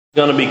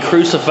going to be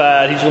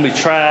crucified, he's going to be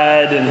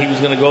tried, and he was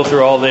going to go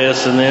through all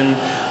this, and then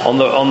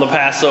on the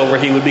Passover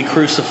he would be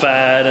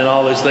crucified and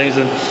all these things.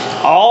 And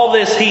all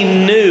this he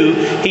knew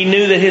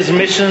that his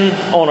mission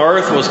on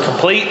earth was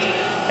complete,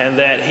 and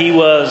that he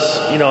was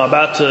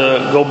about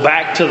to go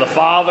back to the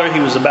Father. He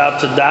was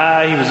about to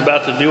die. He was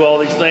about to do all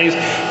these things.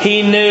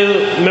 He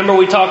knew, remember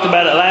we talked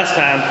about it last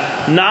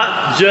time,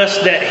 not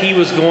just that he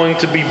was going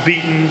to be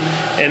beaten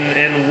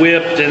and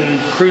whipped and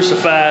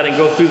crucified and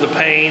go through the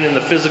pain and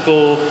the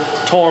physical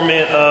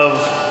torment of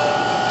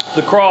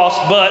the cross,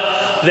 but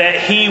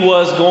that he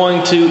was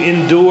going to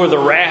endure the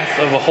wrath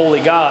of a holy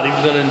God. He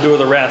was going to endure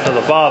the wrath of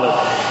the Father.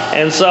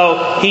 And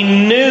so he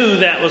knew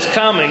that was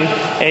coming,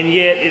 and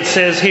yet it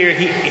says here,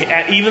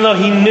 even though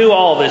he knew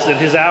all this,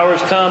 that his hour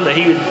has come, that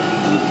he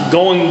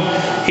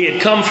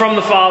had come from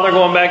the Father,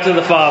 going back to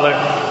the Father,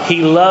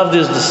 he loved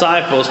his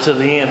disciples to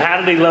the end. How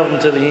did he love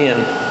them to the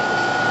end?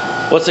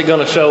 What's it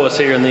going to show us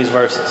here in these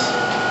verses?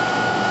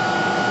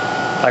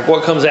 Like,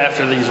 what comes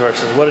after these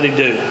verses? What did he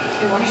do?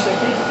 He washed their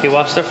feet. He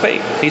washed their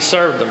feet. He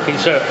served them. He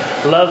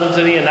loved them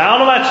to the end. Now, I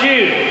don't know about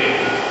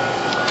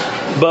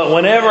you, but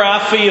whenever I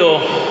feel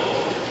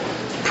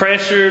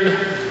pressured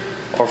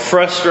or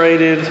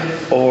frustrated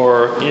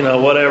or,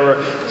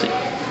 whatever,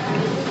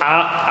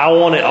 I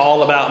want it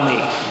all about me.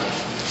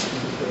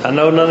 I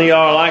know none of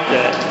y'all are like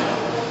that,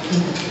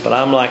 but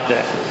I'm like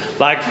that.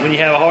 Like when you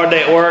have a hard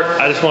day at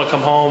work, I just want to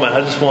come home and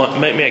I just want,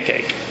 make me a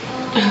cake.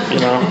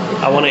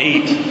 I want to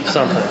eat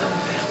something.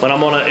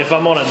 If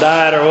I'm on a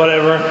diet or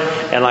whatever,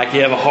 and like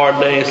you have a hard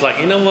day, it's like,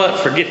 you know what?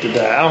 Forget the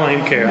diet. I don't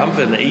even care. I'm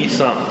finna eat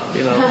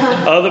something.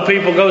 Other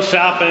people go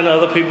shopping.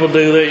 Other people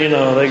do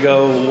that. They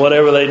go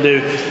whatever they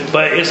do.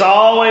 But it's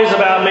always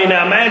about me.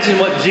 Now imagine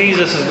what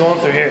Jesus is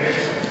going through here.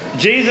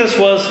 Jesus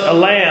was a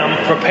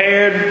lamb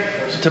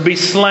prepared to be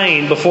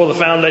slain before the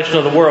foundation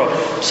of the world.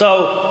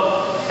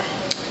 So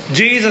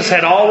Jesus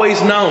had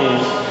always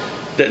known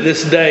that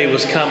this day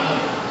was coming.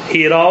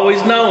 He had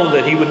always known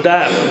that he would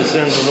die for the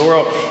sins of the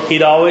world.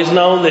 He'd always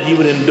known that he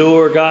would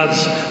endure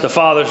the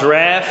Father's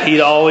wrath. He'd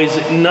always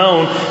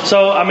known.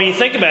 So,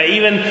 think about it.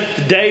 Even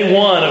day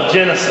one of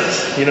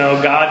Genesis,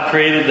 God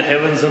created the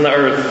heavens and the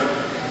earth.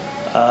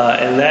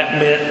 And that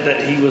meant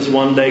that he was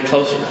one day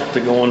closer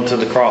to going to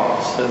the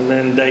cross. And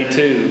then day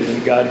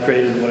two, God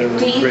created whatever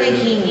he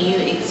created. Do you think he knew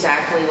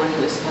exactly when he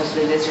was supposed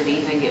to do this, or do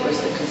you think it was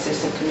the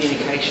consistent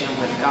communication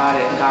with God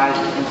and God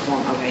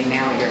informed, okay,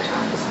 now your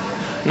time is here?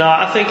 No,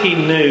 I think he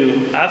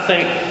knew. That's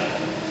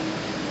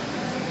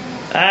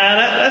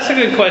a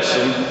good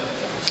question.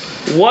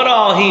 What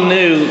all he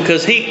knew,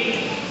 because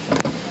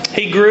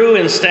he grew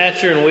in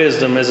stature and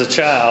wisdom as a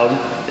child.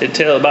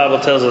 The Bible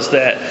tells us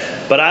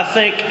that. But I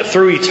think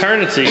through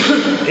eternity,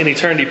 in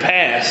eternity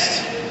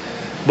past,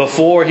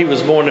 before he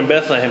was born in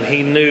Bethlehem,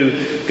 he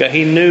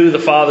knew the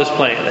Father's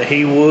plan, that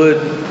he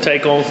would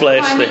take on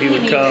flesh, that he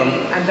would come.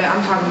 I'm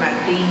talking about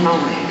the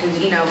moment,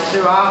 because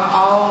through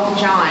all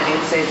John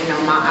it says,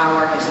 my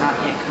hour has not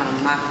yet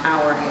come, my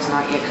hour has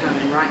not yet come,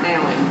 and right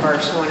now in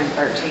verse 1 and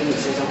 13 it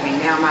says, okay,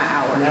 now my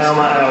hour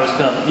has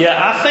come.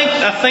 Yeah, I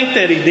think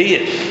that he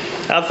did.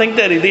 I think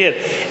that he did,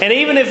 and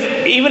even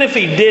if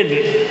he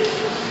didn't,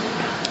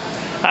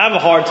 I have a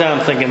hard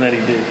time thinking that he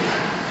did.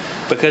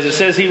 Because it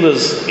says he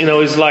was,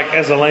 he's like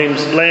as a lamb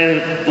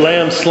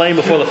slain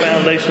before the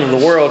foundation of the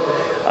world.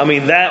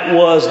 That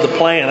was the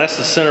plan. That's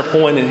the center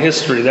point in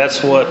history.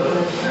 That's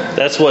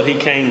what he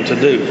came to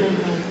do.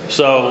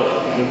 So,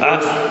 in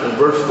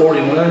verse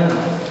 49,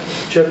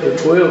 chapter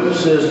 12, it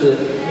says that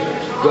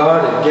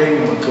God had gave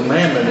him a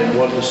commandment and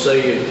what to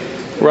say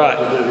and right.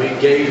 what to do. He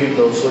gave him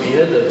those, so he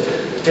had to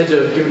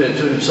have given it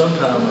to him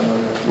sometime.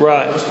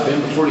 Right. Must have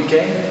been before he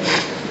came.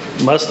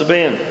 Must have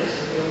been.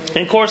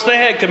 And of course, they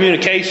had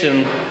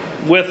communication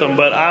with them,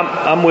 but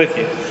I'm with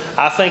you.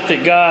 I think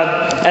that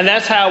God, and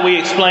that's how we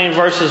explain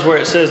verses where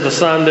it says the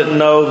Son didn't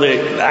know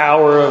the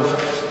hour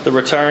of the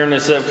return,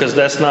 because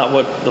that's not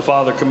what the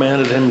Father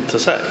commanded him to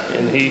say.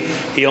 And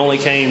he only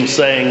came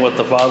saying what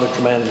the Father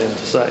commanded him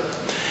to say.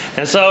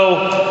 And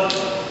so,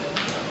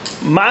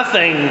 my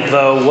thing,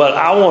 though, what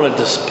I wanted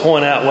to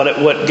point out,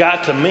 what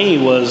got to me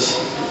was,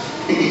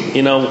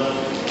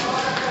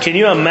 can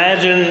you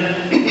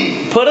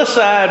imagine, put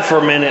aside for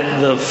a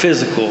minute the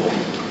physical.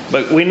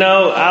 But we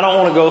know I don't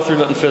want to go through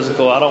nothing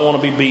physical. I don't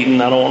want to be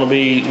beaten. I don't want to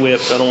be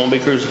whipped. I don't want to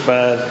be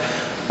crucified.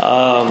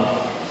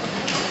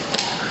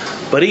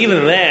 But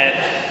even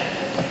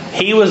that,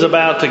 he was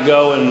about to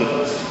go and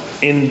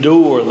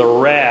endure the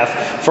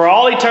wrath. For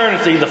all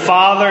eternity, the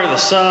Father, the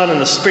Son,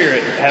 and the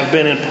Spirit have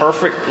been in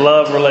perfect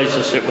love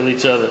relationship with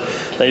each other.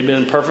 They've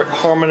been in perfect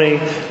harmony.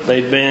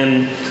 They've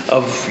been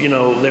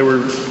they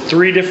were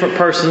three different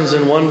persons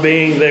in one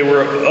being. They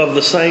were of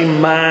the same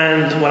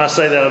mind. When I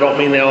say that, I don't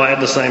mean they all had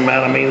the same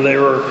mind. I mean they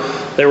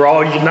were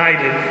all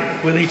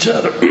united with each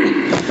other.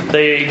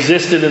 They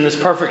existed in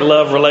this perfect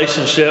love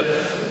relationship.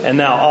 And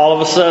now all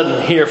of a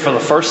sudden here, for the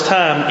first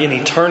time in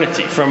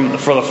eternity, from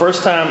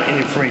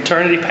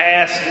eternity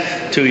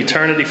past to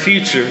eternity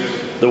future,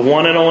 the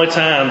one and only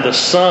time the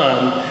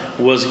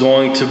Son was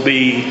going to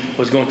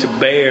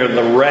bear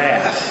the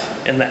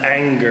wrath and the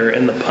anger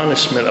and the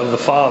punishment of the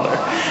Father.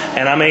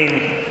 And I mean,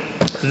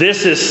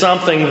 this is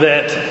something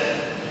that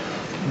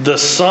the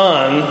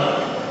Son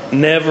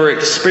never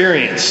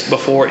experienced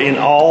before in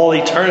all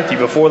eternity,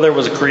 before there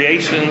was a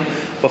creation,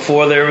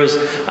 before there was,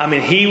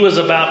 he was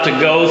about to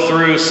go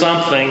through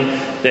something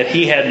that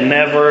he had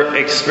never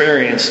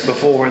experienced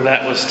before, and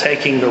that was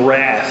taking the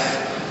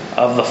wrath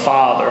of the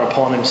Father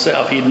upon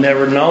himself. He'd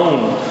never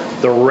known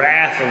the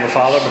wrath of the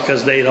Father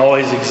because they'd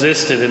always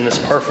existed in this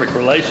perfect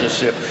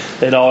relationship.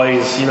 They'd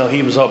always,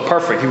 he was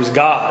perfect. He was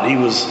God. He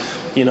was,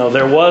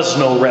 there was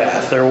no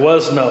wrath.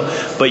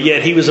 But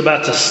yet he was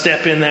about to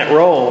step in that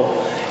role,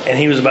 and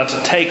he was about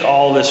to take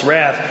all this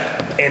wrath.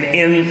 And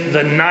in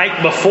the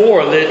night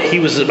before that he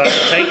was about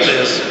to take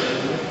this,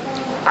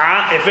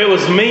 if it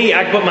was me,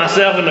 I put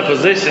myself in the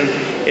position.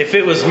 If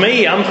it was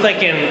me, I'm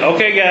thinking,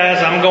 okay,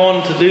 guys, I'm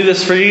going to do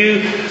this for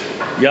you.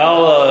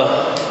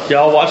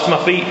 Y'all wash my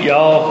feet.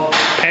 Y'all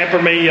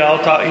pamper me. Y'all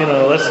talk.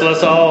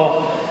 Let's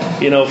all,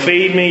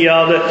 feed me.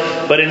 Y'all.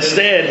 But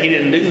instead, he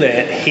didn't do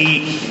that.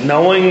 He,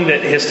 knowing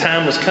that his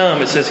time was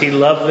come, it says he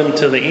loved them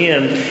to the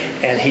end,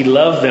 and he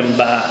loved them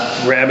by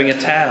grabbing a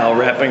towel,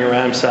 wrapping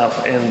around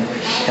himself,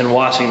 and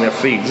washing their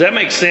feet. Does that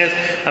make sense?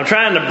 I'm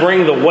trying to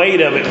bring the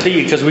weight of it to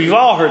you because we've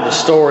all heard the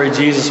story,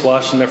 Jesus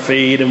washing their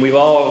feet, and we've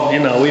all,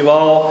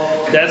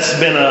 that's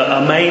been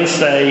a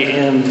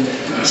mainstay in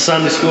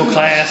Sunday school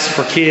class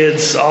for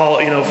kids,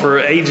 for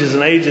ages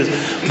and ages.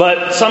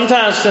 But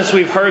sometimes, since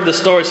we've heard the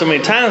story so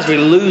many times, we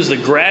lose the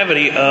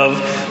gravity of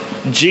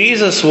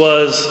Jesus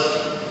was,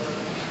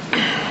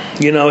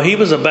 he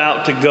was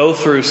about to go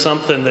through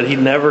something that he'd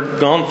never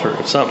gone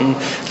through,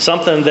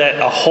 something that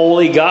a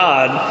holy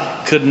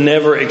God could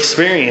never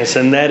experience,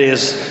 and that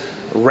is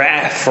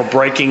wrath for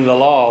breaking the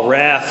law,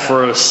 wrath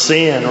for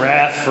sin,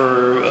 wrath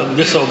for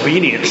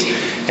disobedience.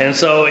 And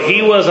so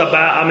he was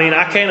about,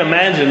 I can't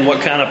imagine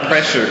what kind of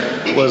pressure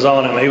was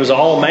on him. He was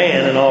all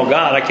man and all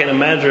God. I can't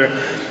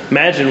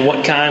imagine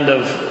what kind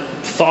of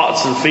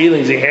thoughts and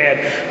feelings he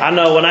had. I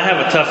know when I have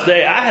a tough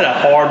day, I had a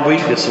hard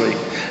week this week.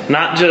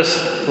 Not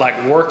just like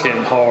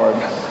working hard,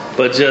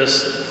 but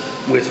just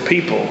with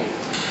people.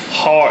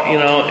 Hard,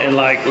 and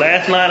like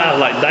last night I was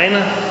like,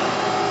 Dana,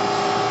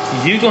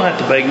 you're going to have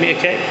to bake me a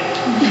cake.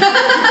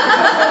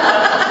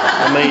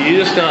 You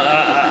just gonna.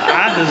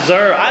 I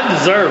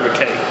deserve a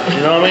cake.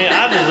 You know what I mean?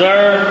 I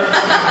deserve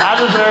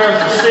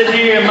to sit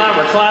here in my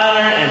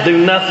recliner and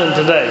do nothing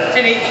today.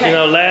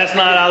 Last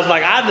night I was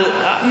like, I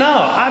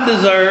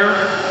deserve.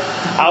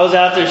 I was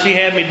out there. She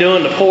had me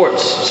doing the porch,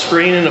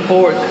 screening the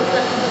porch,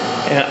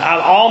 and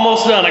I'm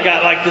almost done. I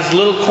got like this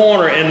little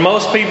corner, and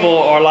most people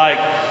are like,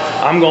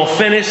 I'm gonna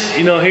finish.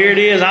 Here it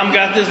is. I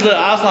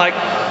was like,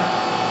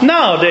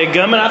 no,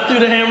 dadgummit. I threw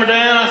the hammer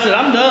down. I said,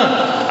 I'm done.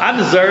 I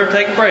deserve to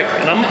take a break.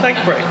 And I'm going to take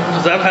a break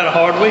because I've had a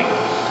hard week.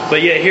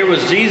 But yet here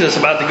was Jesus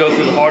about to go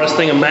through the hardest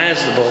thing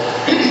imaginable.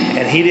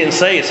 And he didn't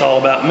say it's all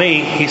about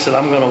me. He said,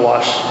 I'm going to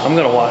wash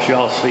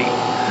y'all's feet.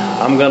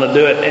 I'm going to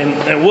do it.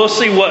 And we'll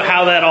see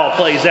how that all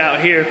plays out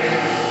here.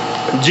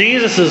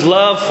 Jesus'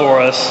 love for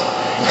us,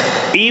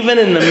 even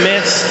in the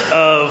midst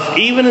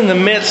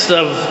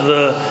of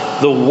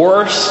the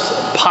worst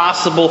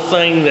possible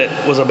thing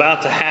that was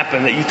about to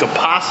happen that you could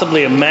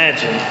possibly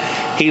imagine,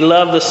 he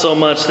loved us so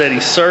much that he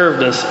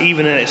served us.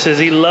 Even in it says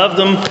he loved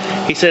them.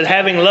 He said,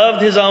 having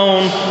loved his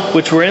own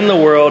which were in the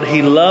world,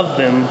 he loved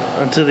them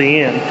unto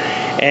the end.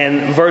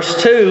 And verse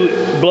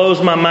 2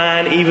 blows my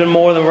mind even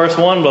more than verse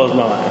 1 blows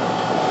my mind.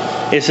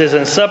 It says,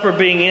 and supper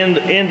being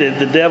ended,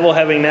 the devil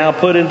having now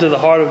put into the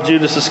heart of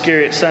Judas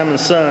Iscariot, Simon's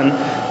son,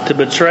 to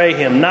betray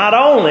him. Not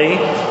only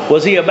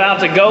was he about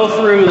to go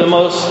through the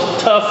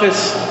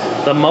toughest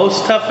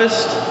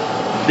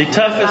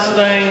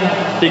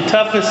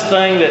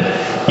thing that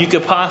you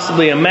could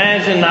possibly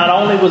imagine. Not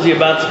only was he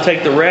about to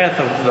take the wrath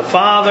of the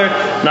Father,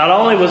 not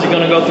only was he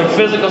going to go through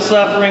physical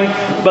suffering,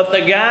 but the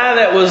guy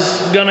that was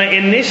going to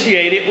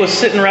initiate it was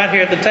sitting right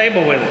here at the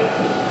table with him.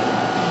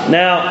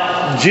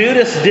 Now,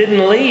 Judas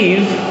didn't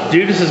leave.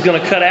 Judas is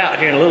going to cut out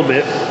here in a little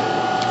bit.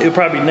 It'll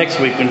probably be next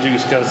week when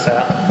Judas cuts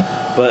out.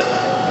 But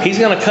he's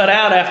going to cut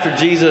out after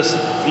Jesus,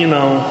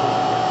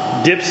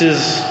 dips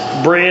his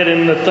bread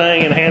in the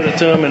thing and hands it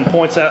to him and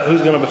points out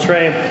who's going to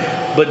betray him.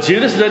 But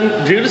Judas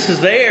is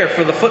there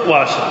for the foot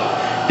washing.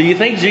 Do you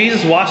think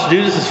Jesus washed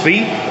Judas's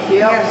feet?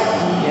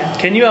 Yeah.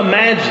 Can you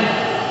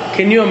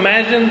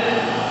imagine?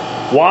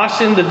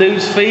 Washing the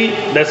dude's feet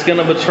that's going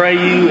to betray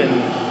you, and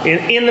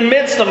in the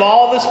midst of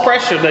all this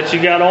pressure that you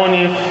got on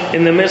you,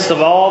 in the midst of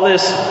all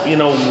this,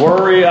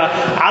 worry,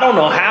 I don't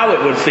know how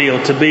it would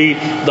feel to be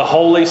the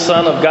Holy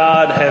Son of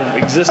God, have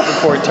existed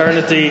for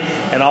eternity,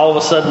 and all of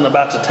a sudden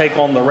about to take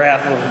on the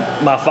wrath of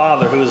my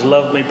Father who has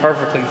loved me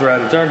perfectly throughout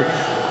eternity.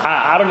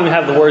 I don't even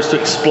have the words to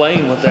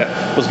explain what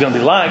that was going to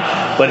be like.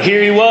 But here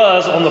he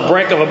was on the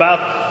brink of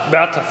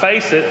about to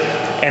face it,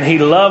 and he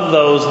loved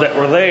those that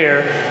were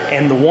there,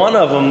 and the one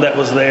of them that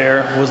was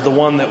there was the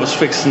one that was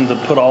fixing to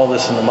put all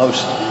this into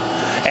motion.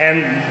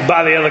 And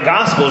by the other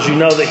Gospels, you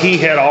know that he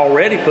had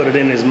already put it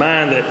in his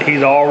mind that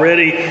he'd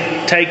already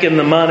taken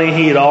the money.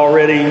 He had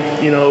already,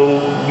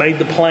 made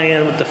the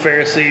plan with the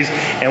Pharisees.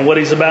 And what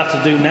he's about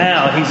to do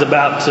now, he's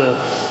about to,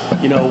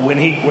 when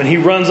he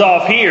runs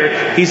off here,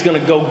 he's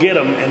going to go get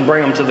them and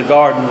bring them to the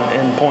garden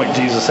and point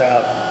Jesus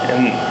out.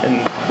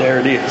 And there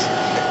it is.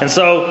 And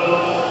so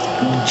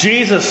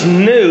Jesus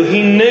knew.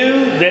 He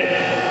knew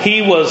that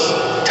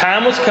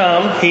time was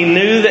come. He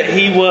knew that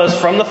he was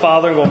from the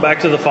Father and going back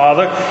to the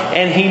Father.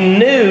 And he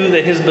knew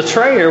that his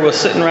betrayer was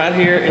sitting right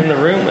here in the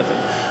room with him.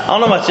 I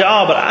don't know about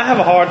y'all, but I have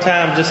a hard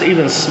time just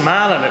even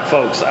smiling at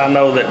folks I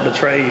know that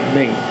betrayed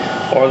me.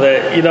 Or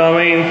that,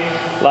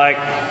 Like,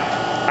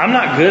 I'm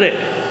not good at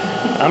it.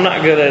 I'm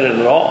not good at it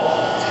at all.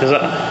 Because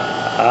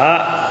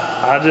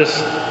I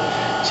just...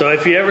 So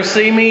if you ever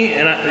see me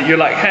and you're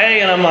like,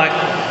 hey, and I'm like,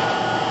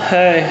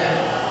 hey...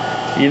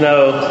 you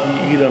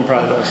done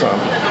probably done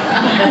something.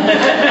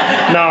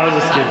 No, I was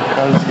just kidding.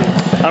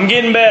 I'm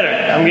getting better.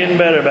 I'm getting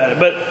better about it.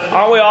 But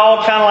aren't we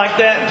all kind of like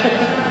that?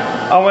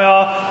 Aren't we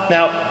all?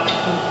 Now,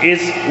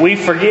 we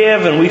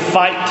forgive and we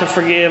fight to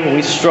forgive and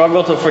we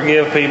struggle to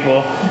forgive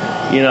people,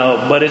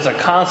 but it's a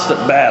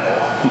constant battle,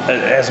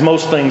 as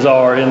most things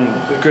are in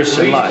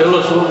Christian life. Tell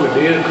us what we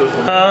did because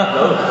we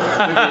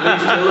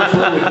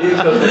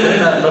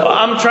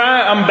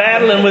I'm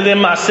battling within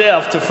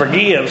myself to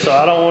forgive, so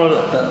I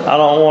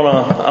don't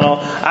want to.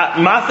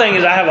 My thing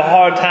is I have a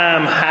hard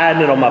time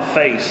hiding it on my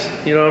face.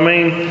 You know what I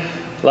mean?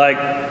 Like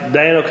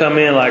Dan will come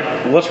in like,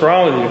 "What's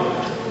wrong with you?"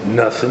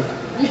 Nothing.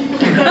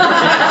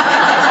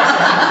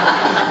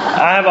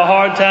 I have a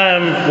hard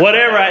time,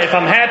 if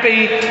I'm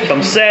happy, if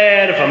I'm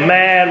sad, if I'm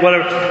mad,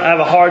 whatever, I have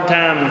a hard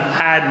time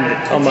hiding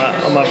it on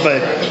my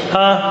face.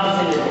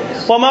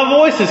 Huh? Well, my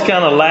voice is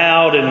kind of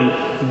loud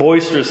and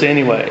boisterous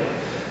anyway.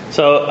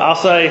 So I'll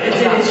say,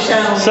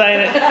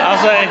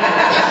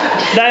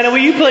 Dana, will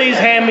you please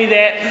hand me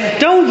that?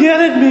 Don't yell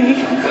at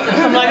me.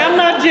 I'm like, I'm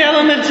not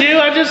yelling at you.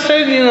 I just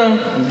said,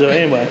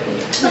 Anyway.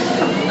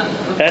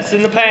 That's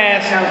in the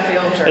past. No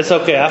filter. It's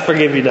okay. I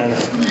forgive you, Dana.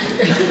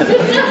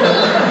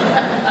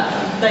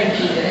 Thank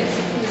you, guys.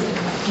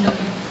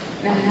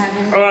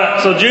 All right.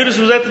 So Judas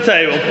was at the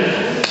table.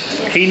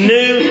 He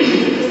knew.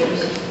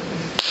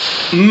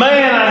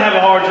 Man, I'd have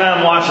a hard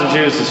time watching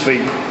Judas's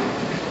feet.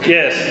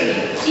 Yes.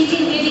 Do you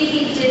think maybe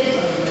he did it to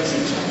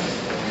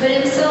put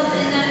himself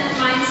in that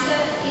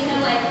mindset?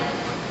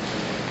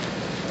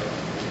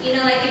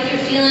 Like if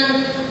you're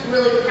feeling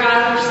really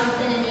proud of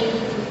something and you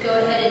go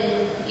ahead and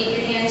get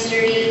your hands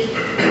dirty,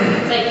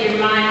 it's like your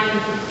mind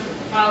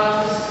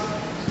follows.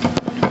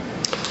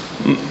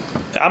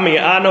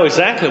 I know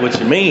exactly what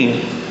you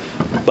mean,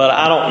 but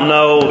I don't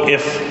know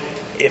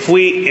if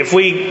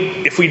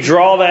we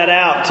draw that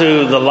out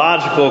to the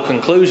logical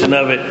conclusion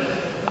of it.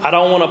 I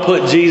don't want to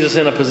put Jesus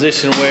in a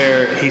position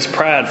where he's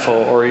prideful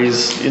or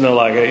he's, I'm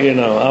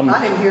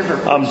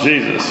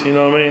Jesus. You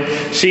know what I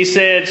mean? She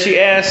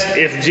asked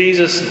if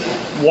Jesus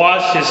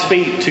washed his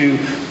feet to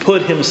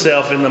put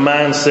himself in the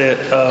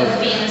mindset of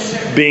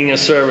being a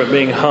servant,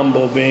 being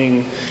humble,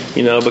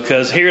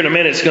 because here in a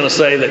minute it's going to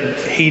say that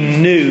he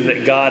knew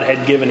that God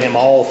had given him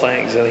all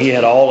things and he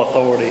had all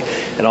authority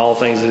and all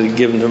things that he'd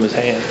given to him his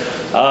hand.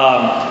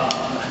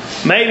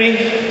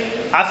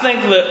 I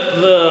think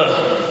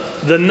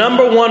the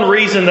number one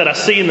reason that I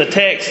see in the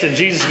text, and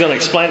Jesus is going to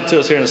explain it to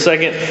us here in a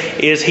second,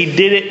 is he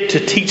did it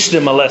to teach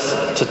them a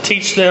lesson. To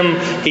teach them,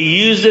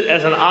 he used it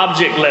as an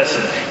object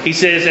lesson. He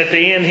says at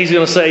the end, he's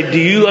going to say, do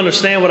you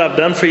understand what I've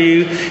done for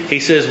you?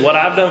 He says, what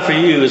I've done for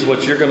you is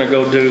what you're going to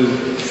go do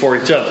for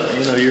each other.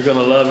 You're going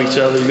to love each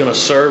other. You're going to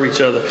serve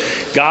each other.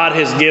 God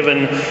has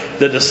given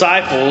the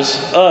disciples,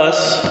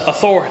 us,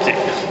 authority.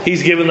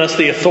 He's given us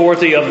the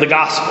authority of the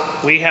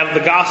gospel. We have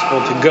the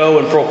gospel to go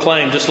and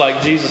proclaim, just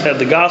like Jesus had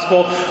the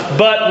gospel.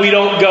 But we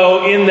don't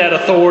go in that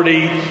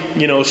authority,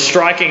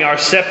 striking our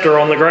scepter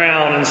on the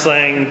ground and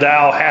saying,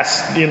 thou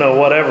hast,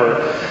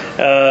 whatever.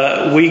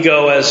 We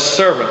go as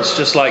servants,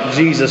 just like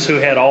Jesus, who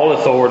had all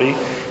authority.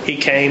 He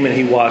came and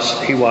he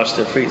washed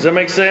their feet. Does that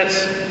make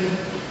sense?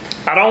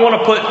 I don't want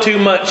to put too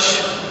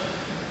much...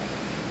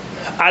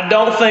 I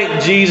don't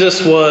think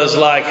Jesus was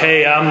like,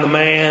 hey, I'm the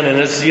man. And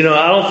it's, I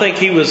don't think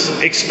he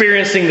was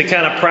experiencing the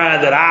kind of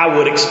pride that I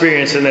would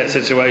experience in that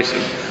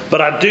situation.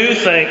 But I do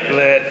think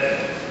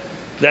that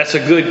that's a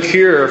good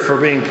cure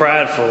for being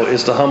prideful,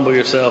 is to humble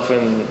yourself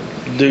and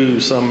do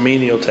some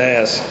menial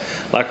task,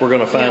 like we're going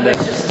to find out.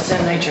 That's just the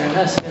sin nature in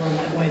us feeling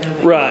that way,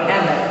 though. Right.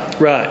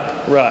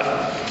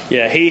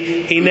 Yeah,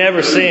 he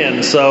never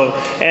sinned. So,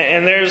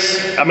 and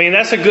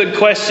that's a good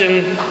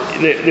question.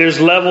 There's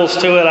levels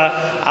to it.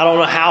 I don't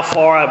know how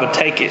far I would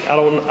take it.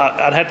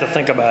 I'd have to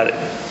think about it.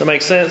 Does that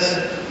make sense?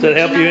 Does that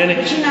help you any?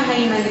 But you know how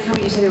you made the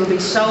comment, you said it would be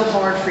so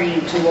hard for you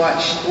to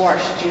wash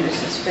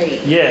Judas's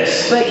feet.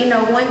 Yes. But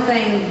one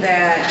thing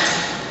that,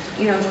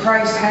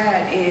 Christ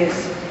had is,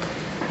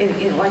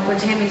 like what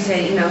Tammy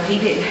said, he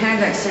didn't have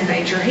that sin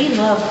nature. He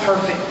loved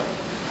perfectly.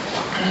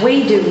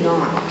 We do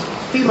not.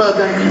 He loved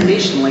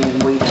unconditionally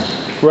and we do.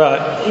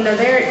 Right.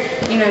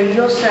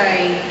 You'll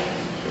say,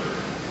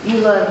 you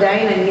love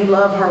Dana and you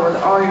love her with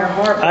all your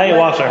heart. I ain't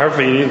washing her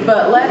feet either.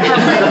 But let her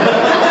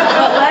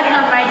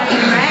make you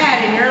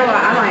mad, and you're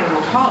like, I'm not even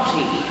gonna talk to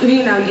you.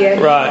 You know, yeah.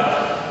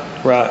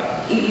 Right.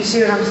 You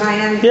see what I'm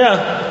saying?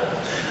 Yeah,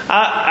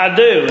 I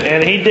do.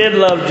 And he did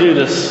love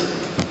Judas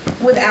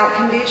Without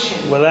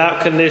condition.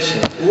 without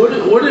condition.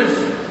 What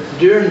if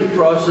during the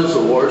process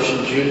of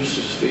washing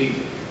Judas's feet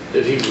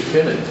that he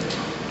repented?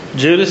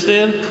 Judas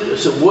did? I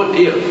said, what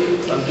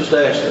if? I'm just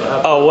asking.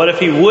 Oh, what if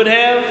he would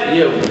have?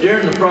 Yeah,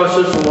 during the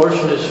process of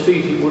washing his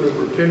feet, he would have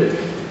repented.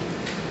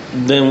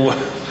 Then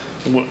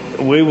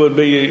we would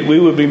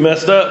be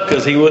messed up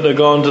because he wouldn't have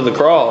gone to the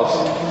cross.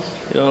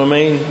 You know what I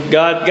mean?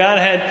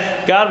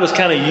 God was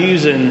kind of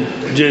using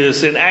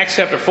Judas. In Acts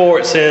chapter 4,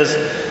 it says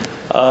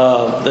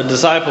the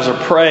disciples are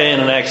praying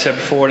in Acts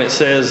chapter 4, and it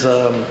says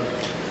the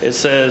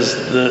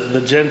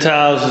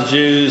Gentiles, the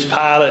Jews,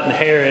 Pilate and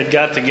Herod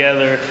got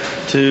together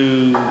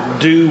to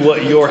do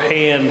what your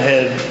hand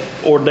had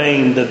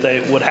ordained that they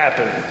would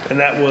happen, and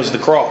that was the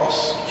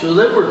cross. So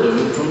they were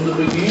doomed from the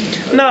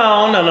beginning.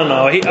 No.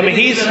 He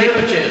didn't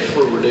have a chance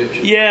for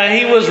redemption. Yeah,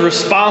 he was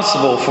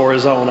responsible for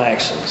his own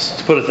actions,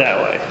 to put it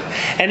that way.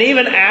 And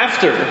even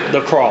after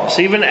the cross,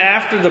 even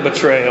after the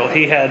betrayal,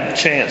 he had a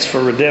chance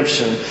for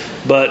redemption,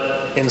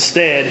 but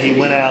instead he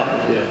went out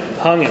and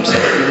hung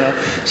himself, you know.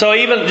 So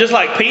even just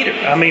like Peter,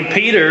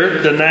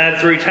 Peter denied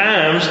 3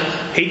 times.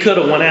 He could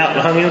have went out and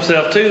hung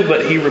himself too,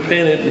 but he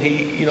repented and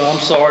he, I'm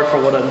sorry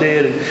for what I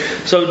did. And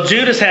so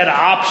Judas had an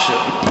option,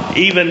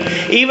 even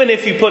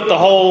if you put the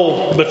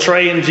whole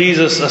betraying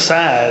Jesus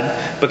aside,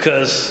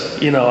 because,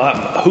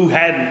 who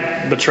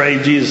hadn't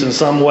betrayed Jesus in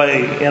some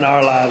way in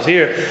our lives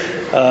here?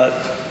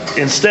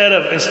 Instead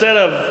of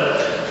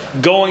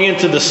going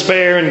into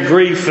despair and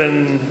grief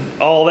and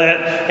all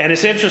that, and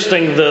it's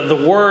interesting, the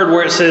word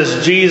where it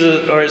says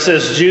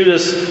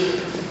Judas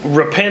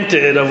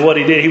repented of what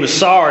he did, he was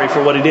sorry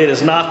for what he did,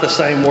 is not the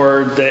same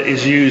word that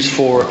is used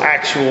for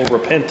actual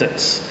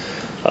repentance.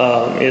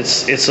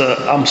 It's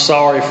I'm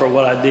sorry for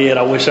what I did,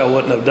 I wish I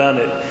wouldn't have done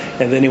it,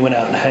 and then he went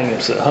out and hung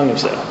himself.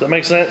 Does that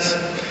make sense?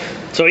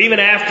 So even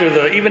after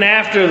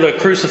the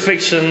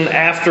crucifixion,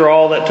 after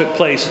all that took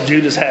place,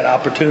 Judas had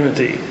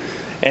opportunity.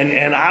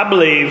 And I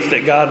believe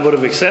that God would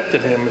have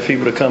accepted him if he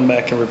would have come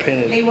back and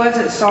repented. He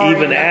wasn't sorry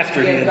even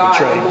after he had God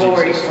betrayed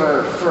glory Jesus.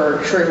 For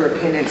true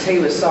repentance. He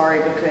was sorry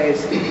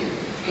because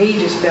he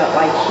just felt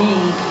like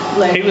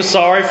he was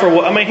sorry for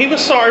what he was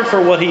sorry for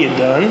what he had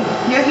done.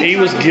 Yeah, he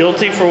was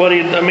guilty for what he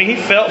had done. He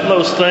felt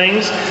those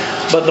things,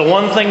 but the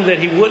one thing that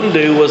he wouldn't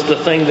do was the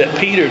thing that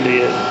Peter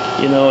did,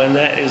 and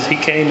that is he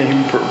came and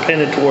he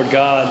repented toward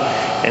God,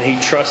 and he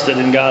trusted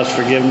in God's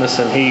forgiveness,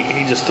 and he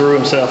just threw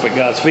himself at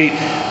God's feet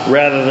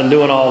rather than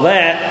doing all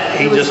that.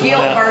 He just went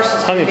out and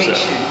hung himself.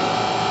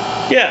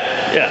 Yeah.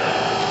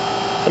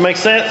 That makes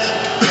sense?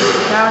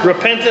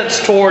 Repentance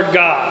toward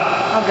God.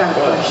 I've got a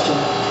question.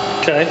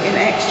 Okay. In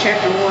Acts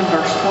chapter 1,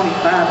 verse 25,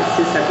 it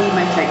says that he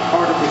may take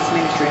part of this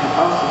ministry and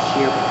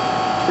apostleship,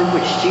 from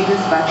which Judas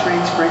by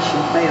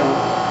transgression fell,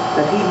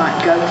 that he might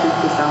go to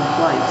his own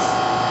place.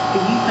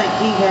 Do you think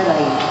he had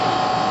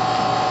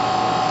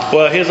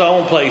Well, his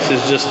own place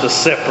is just a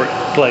separate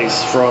place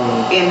from...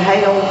 in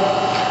hell?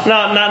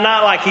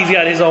 Not like he's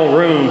got his own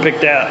room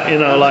picked out,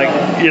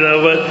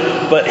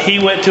 but he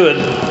went to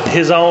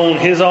his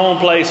own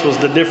place was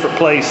the different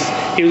place.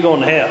 He was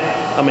going to hell.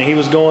 He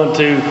was going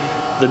to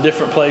the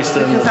different place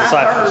than the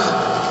disciples.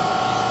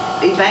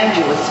 I've heard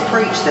evangelists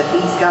preach that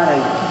he's got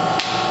a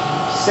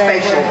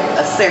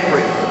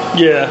separate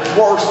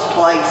worse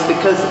place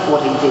because of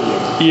what he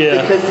did.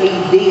 Yeah. Because he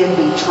did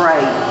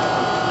betray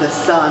the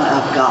Son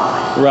of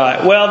God.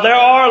 Right. Well, there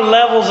are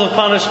levels of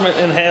punishment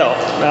in hell.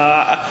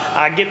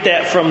 I get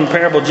that from the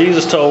parable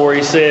Jesus told, where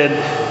he said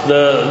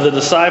the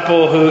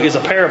disciple who is a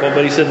parable,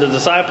 but he said the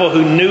disciple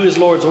who knew his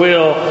Lord's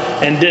will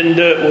and didn't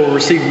do it will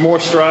receive more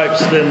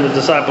stripes than the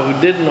disciple who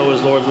didn't know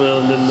his Lord's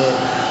will and didn't do it.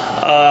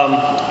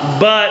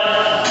 But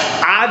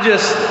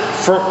this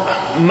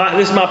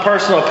is my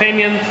personal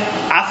opinion,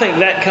 I think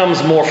that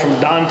comes more from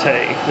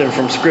Dante than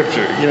from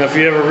Scripture. If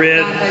you ever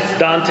read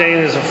Dante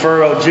and his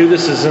Inferno,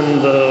 Judas is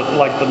in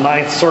the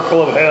ninth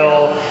circle of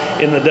hell,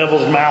 in the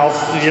devil's mouth,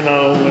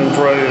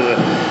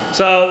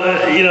 So,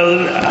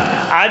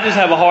 I just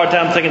have a hard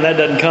time thinking that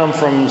doesn't come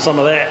from some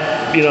of that,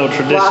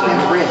 tradition. Well, I've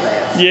never read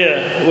that.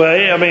 Yeah, well,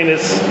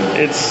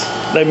 it's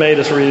they made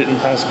us read it in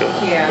high school.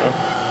 Yeah.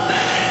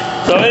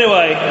 So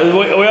anyway,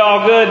 we're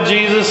all good.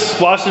 Jesus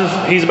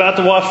he's about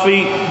to wash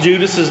feet.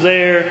 Judas is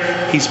there.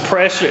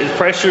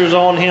 Pressure's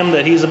on him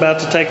that he's about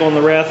to take on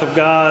the wrath of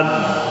God.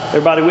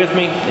 Everybody with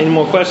me? Any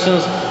more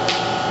questions?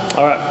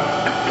 All right.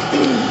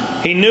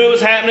 He knew it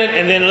was happening,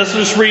 and then let's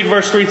just read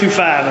verse 3 through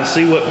 5 and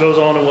see what goes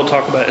on, and we'll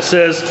talk about it. It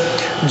says,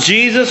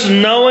 Jesus,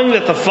 knowing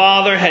that the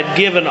Father had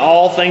given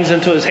all things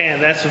into his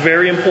hand. That's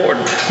very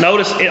important.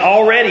 Notice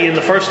already in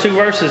the first 2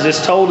 verses, it's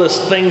told us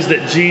things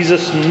that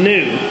Jesus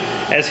knew.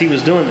 as he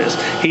was doing this.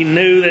 He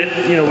knew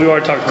that, we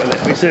already talked about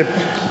that. He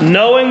said,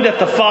 knowing that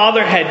the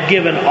Father had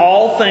given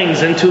all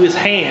things into his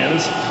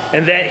hands,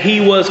 and that he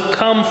was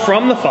come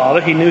from the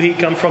Father. He knew he'd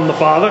come from the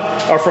Father,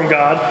 or from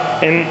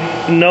God. And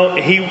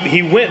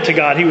he went to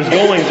God. He was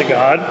going to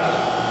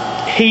God.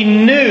 He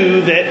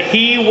knew that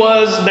he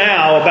was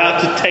now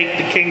about to take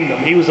the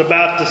kingdom. He was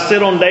about to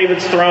sit on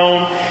David's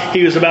throne.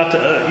 He was about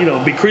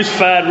to, be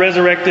crucified,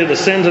 resurrected,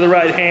 ascend to the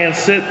right hand,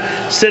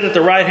 sit at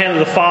the right hand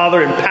of the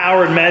Father in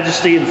power and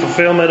majesty and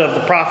fulfillment of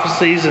the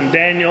prophecies in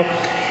Daniel.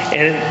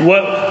 And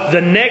what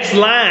the next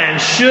line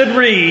should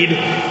read,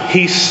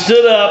 he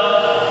stood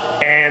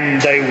up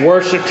and they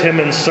worshiped him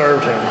and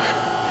served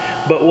him.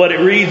 But what it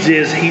reads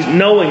is, he's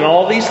knowing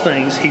all these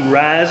things, he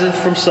rises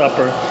from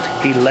supper,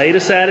 he laid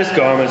aside his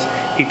garments,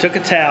 he took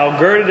a towel,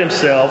 girded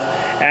himself.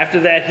 After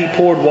that, he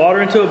poured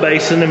water into a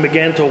basin and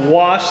began to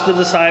wash the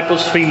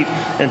disciples' feet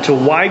and to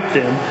wipe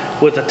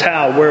them with a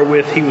towel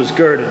wherewith he was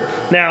girded.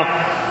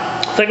 Now,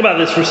 think about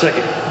this for a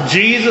second.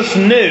 Jesus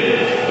knew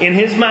in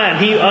his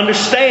mind, he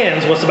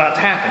understands what's about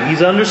to happen.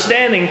 He's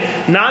understanding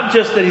not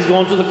just that he's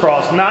going to the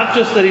cross, not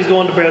just that he's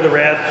going to bear the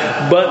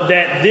wrath, but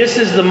that this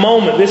is the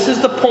moment, this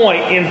is the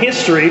point in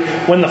history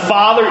when the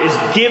Father is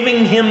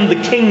giving him the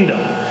kingdom,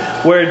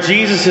 where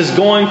Jesus is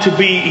going to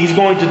he's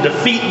going to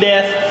defeat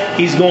death,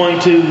 he's going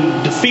to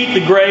defeat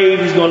the grave,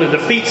 he's going to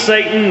defeat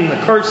Satan and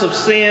the curse of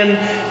sin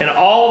and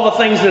all the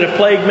things that have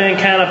plagued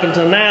mankind up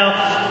until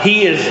now.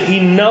 He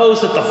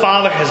knows that the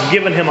Father has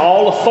given him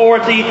all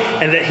authority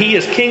and that he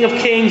is King of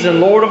Kings and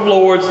Lord of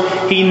Lords.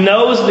 He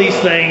knows these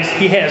things.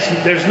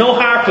 There's no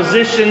higher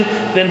position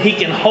than he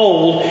can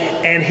hold,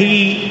 and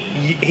he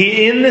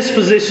in this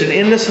position,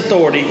 in this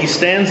authority, he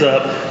stands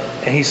up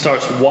and he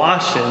starts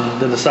washing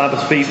the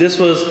disciples' feet. This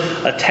was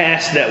a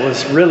task that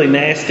was really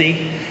nasty,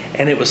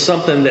 and it was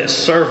something that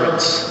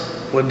servants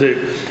would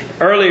do.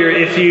 Earlier,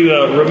 if you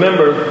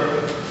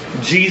remember,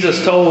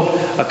 Jesus told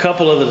a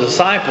couple of the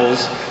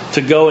disciples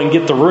to go and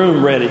get the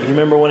room ready. You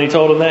remember when he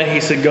told them that? He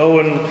said, go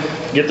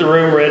and get the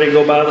room ready,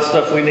 go buy the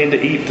stuff we need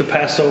to eat, the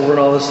Passover and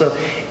all this stuff.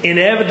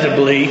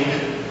 Inevitably,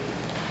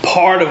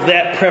 part of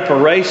that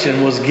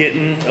preparation was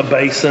getting a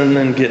basin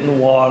and getting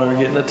water,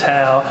 getting a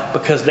towel,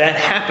 because that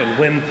happened.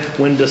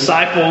 When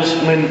disciples,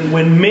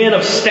 when men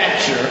of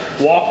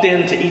stature walked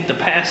in to eat the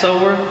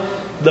Passover,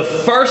 the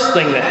first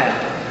thing that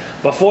happened,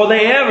 before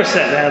they ever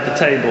sat down at the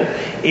table,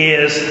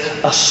 is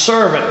a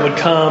servant would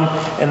come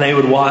and they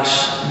would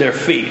wash their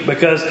feet,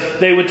 because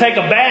they would take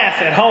a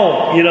bath at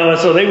home, and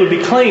so they would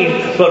be clean.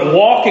 But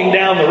walking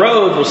down the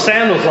road with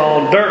sandals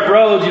on, dirt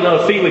roads,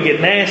 the feet would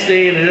get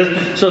nasty.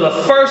 So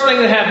the first thing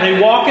that happened,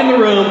 they walk in the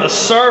room, a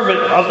servant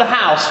of the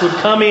house would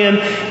come in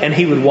and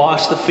he would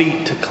wash the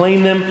feet to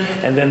clean them,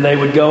 and then they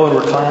would go and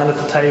recline at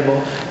the table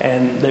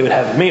and they would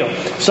have a meal.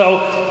 So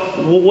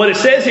what it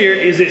says here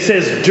is, it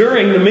says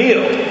during the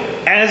meal,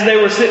 as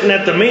they were sitting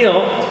at the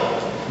meal,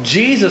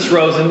 Jesus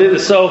rose and did it.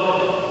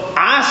 So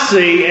I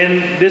see,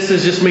 and this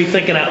is just me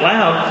thinking out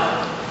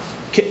loud,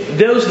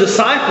 those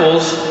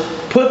disciples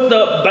put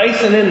the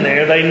basin in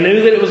there. They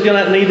knew that it was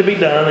going to need to be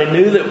done. They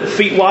knew that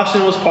feet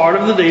washing was part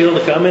of the deal,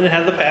 to come in and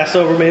have the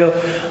Passover meal.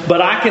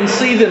 But I can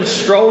see them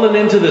strolling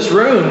into this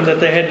room that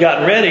they had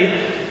gotten ready,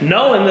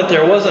 knowing that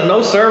there wasn't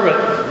no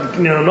servant,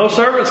 no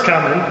servants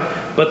coming.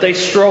 But they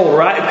strolled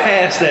right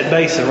past that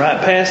basin,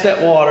 right past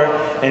that water,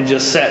 and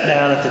just sat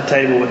down at the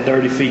table with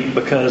dirty feet.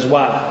 Because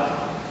why?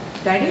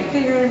 They didn't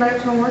figure anybody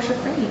was going to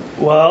worship me.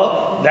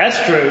 Well, that's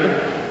true,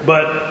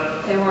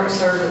 but They weren't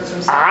servants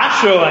themselves. I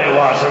sure ain't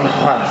washing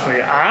my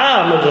feet.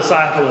 I'm a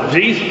disciple of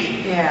Jesus.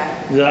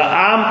 Yeah.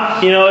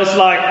 It's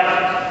like,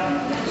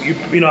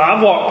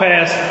 I've walked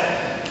past,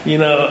 I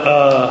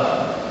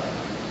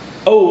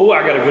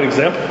got a good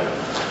example.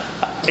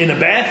 In a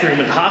bathroom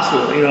in the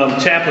hospital, I'm a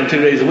chaplain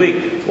 2 days a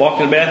week. Walk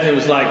in the bathroom, it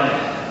was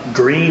like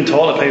green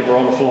toilet paper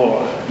on the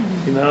floor.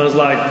 It's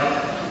like,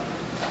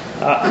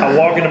 I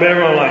walk in the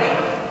bedroom, I'm like,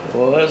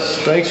 well, that's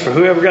thanks for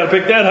whoever got to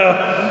pick that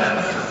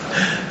up.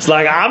 It's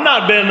like, I'm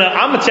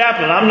a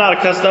chaplain, I'm not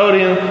a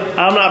custodian,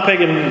 I'm not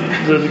picking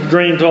the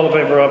green toilet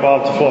paper up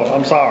off the floor.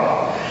 I'm sorry.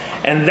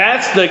 And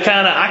that's the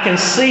kind of, I can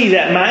see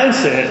that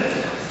mindset.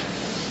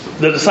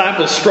 The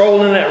disciples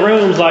strolled in that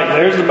room, like,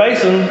 there's the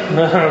basin,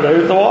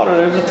 there's the water,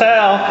 there's the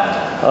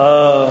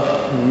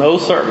towel. No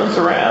servants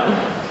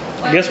around.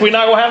 Guess we're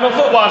not going to have no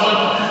foot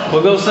washing.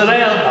 We'll go sit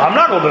down. I'm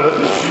not going to do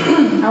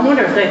it. I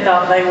wonder if they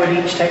thought they would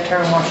each take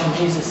turn washing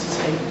Jesus'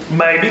 feet.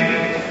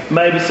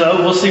 Maybe so.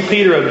 We'll see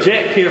Peter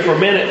object here for a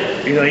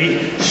minute.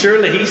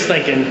 Surely he's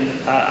thinking,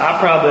 I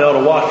probably ought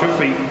to wash your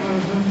feet.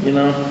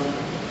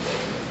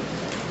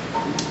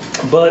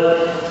 But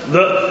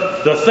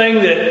the thing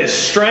that is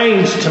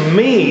strange to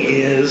me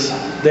is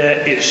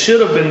that it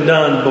should have been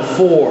done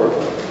before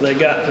they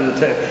got to the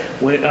table.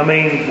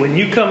 When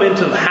you come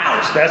into the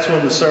house, that's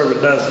when the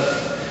servant does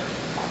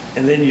it.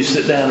 And then you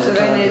sit down and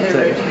recline at the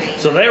table.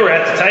 So they were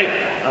at the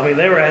table.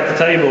 They were at the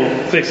table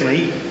fixing to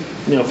eat,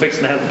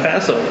 fixing to have the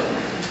Passover.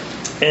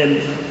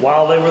 And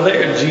while they were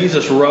there,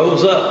 Jesus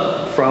rose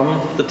up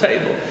from the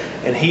table.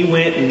 And he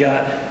went and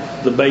got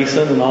the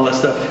basin and all that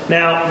stuff.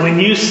 Now, when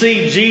you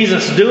see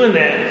Jesus doing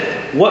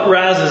that, what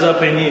rises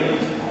up in you?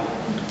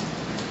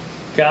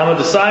 Okay, I'm a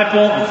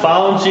disciple. I'm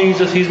following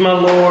Jesus. He's my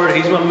Lord.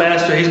 He's my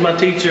master. He's my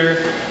teacher.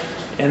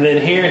 And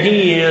then here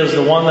he is,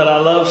 the one that I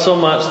love so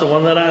much, the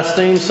one that I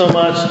esteem so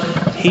much.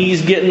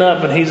 He's getting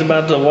up and he's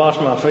about to wash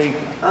my feet.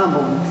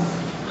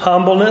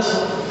 Humbleness.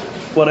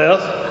 What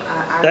else?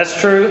 That's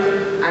true.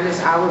 I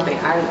would be,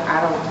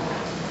 I don't.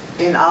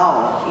 In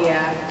awe.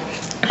 Yeah.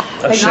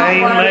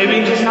 Ashamed,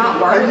 maybe. Just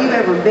not worthy.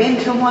 Have you ever been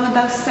to one of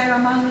those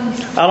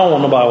ceremonies? I don't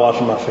want nobody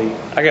washing my feet.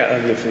 I got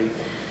ugly feet.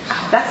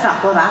 That's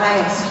not what I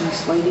asked you,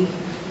 sweetie.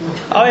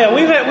 Oh yeah,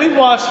 we've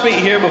washed feet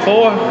here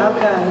before.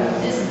 Okay.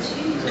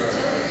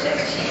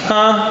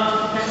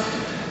 Huh?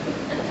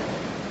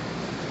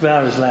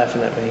 Valerie's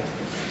laughing at me.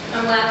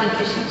 I'm laughing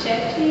because she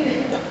checked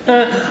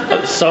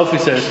you. Sophie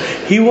says,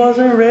 he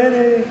wasn't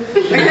ready.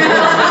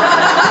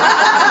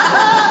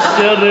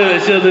 She'll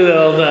do that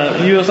all the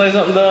time. You gonna say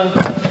something, Doug? I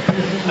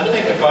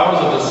think if I was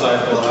a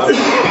disciple, I would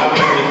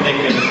be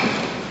thinking,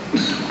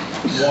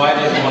 why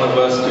didn't one of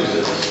us do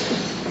this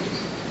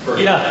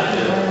first? Yeah.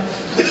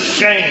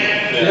 Shame.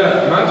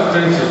 Yeah, my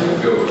defenses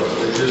would go up.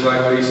 It's just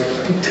like what he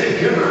said, take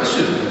him, I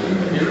shouldn't.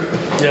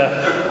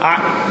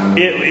 Yeah.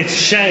 It's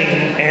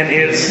shame, and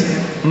it's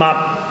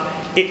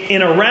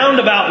in a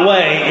roundabout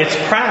way, it's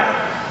pride.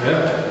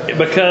 Yeah.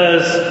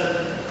 Because,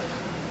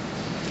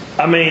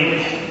 I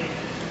mean,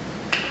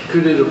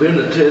 Could it have been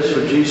a test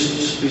for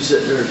Jesus to be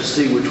sitting there to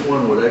see which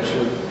one would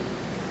actually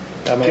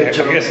I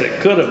guess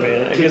it could have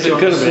been. I guess it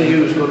could have see who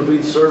been. was going to be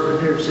the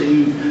servant here,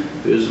 see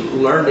who has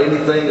learned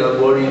anything of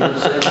what he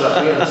was saying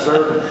about being a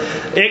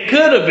servant? It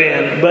could have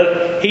been,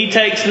 but he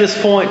takes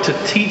this point to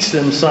teach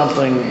them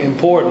something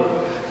important.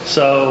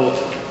 So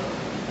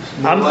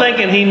I'm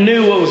thinking he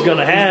knew what was going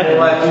to happen.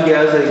 Like you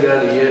guys ain't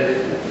got it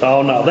yet.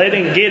 Oh no, they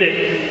didn't get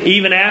it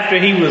even after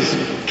he was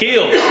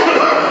killed.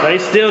 They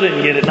still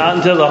didn't get it, not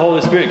until the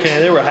Holy Spirit came.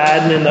 They were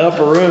hiding in the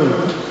upper room.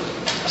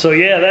 So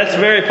yeah, that's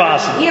very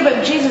possible. Yeah,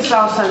 but Jesus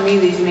also knew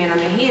these men. I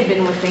mean, he had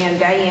been with them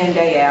day in,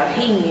 day out.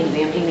 He knew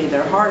them. He knew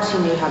their hearts. He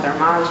knew how their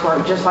minds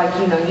worked, just like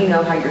you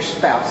know how your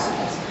spouse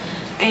is.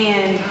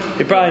 And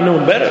He probably knew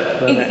him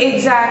better than that.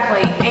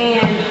 exactly.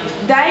 And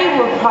they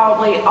were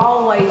probably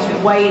always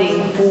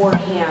waiting for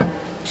him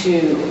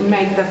to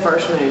make the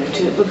first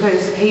move,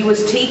 because he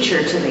was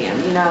teacher to them,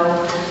 you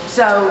know.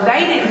 So they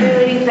didn't do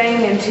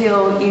anything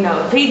until, you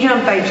know, if he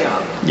jumped, they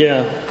jumped.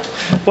 Yeah.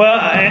 Well,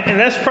 and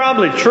that's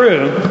probably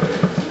true.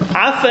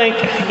 I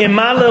think, in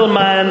my little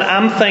mind,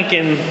 I'm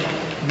thinking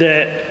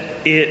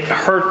that it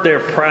hurt their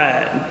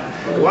pride.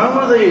 Why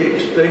were they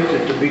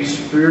expected to be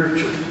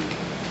spiritual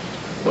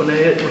when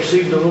they hadn't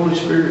received the Holy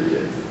Spirit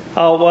yet?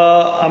 Oh,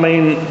 well, I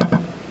mean,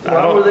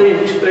 Why were they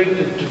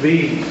expected to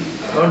be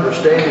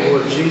understanding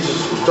what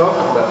Jesus was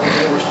talking about when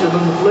they were still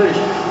in the flesh?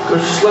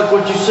 Because just like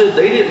what you said,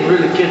 they didn't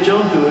really catch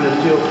on to it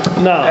until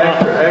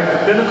after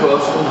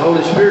Pentecost, when the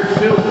Holy Spirit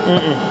filled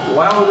them.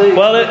 Why were they?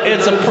 Well,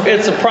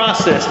 it's a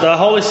process. The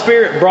Holy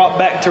Spirit brought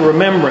back to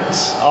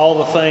remembrance all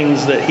the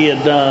things that He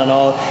had done.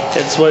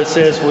 It's what it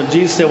says when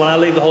Jesus said, "When I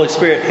leave the Holy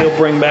Spirit, He'll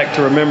bring back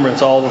to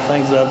remembrance all the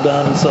things that I've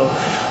done." And so,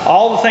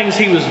 all the things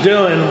He was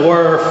doing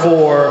were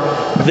for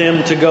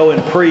them to go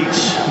and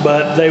preach,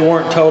 but they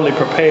weren't totally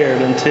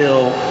prepared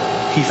until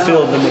He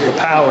filled them with the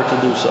power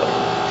to do so.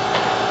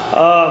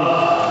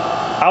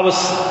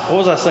 What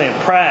was I saying?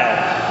 Pride.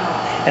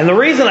 And the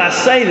reason I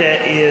say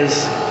that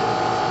is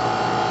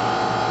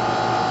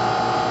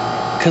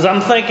because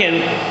I'm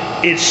thinking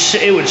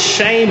it would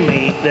shame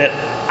me that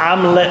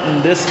I'm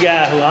letting this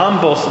guy who I'm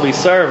supposed to be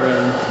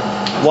serving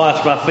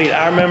wash my feet.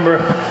 I remember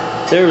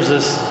there was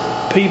this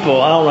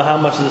people, I don't know how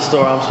much of this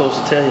story I'm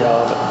supposed to tell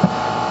y'all,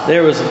 but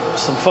there was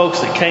some folks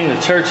that came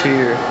to church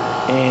here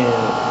and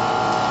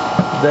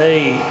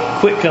they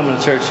quit coming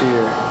to church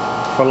here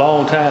for a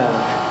long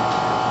time.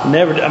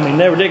 Never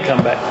did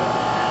come back.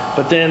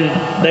 But then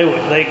they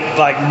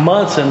like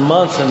months and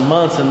months and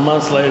months and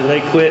months later,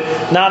 they quit.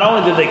 Not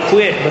only did they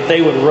quit, but they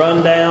would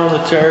run down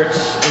the church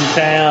in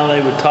town.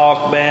 They would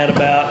talk bad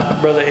about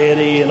Brother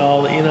Eddie and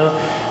all that, you know,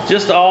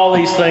 just all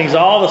these things,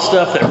 all the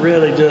stuff that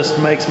really just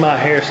makes my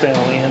hair stand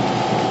on end.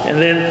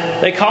 And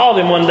then they called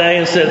him one day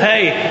and said,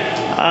 "Hey,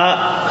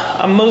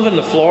 I'm moving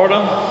to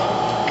Florida.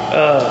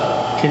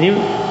 Can you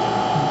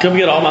come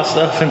get all my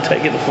stuff and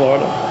take it to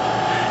Florida?"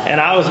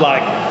 And I was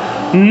like,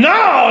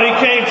 "No, he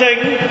can't take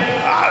it."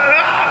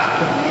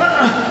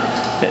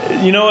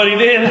 You know what he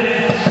did?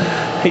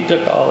 He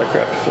took all the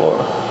crap to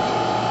Florida.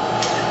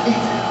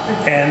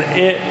 And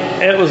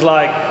it was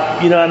like,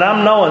 you know, and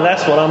I'm knowing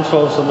that's what I'm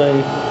supposed to be.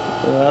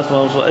 You know, that's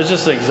what I'm supposed. It's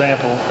just an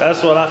example.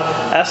 That's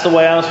the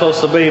way I'm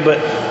supposed to be. But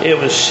it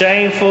was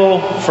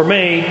shameful for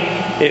me.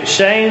 It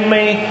shamed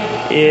me.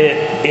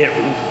 It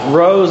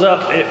rose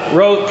up.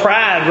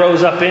 Pride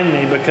rose up in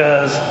me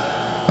because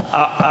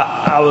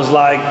I was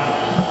like,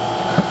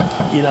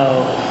 you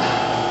know,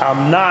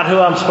 I'm not who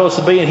I'm supposed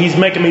to be, and he's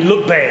making me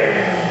look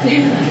bad.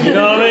 You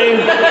know what I mean?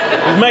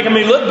 He's making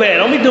me look bad.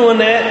 Don't be doing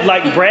that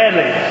like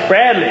Bradley.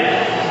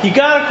 You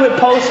got to quit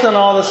posting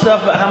all the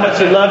stuff about how much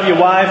you love your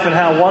wife and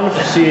how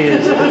wonderful she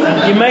is.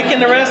 You're making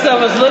the rest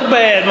of us look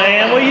bad,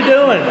 man. What are you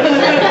doing?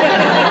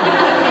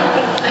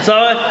 So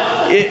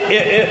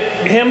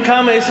him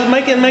coming, it's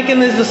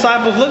making his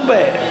disciples look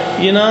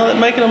bad. You know,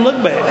 making them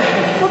look bad.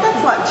 Well,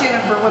 that's like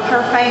Jennifer with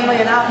her family,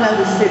 and I've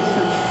noticed it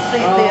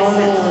since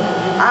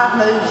I've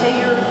moved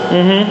here.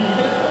 Mm-hmm.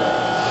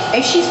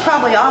 And she's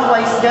probably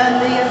always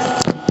done this,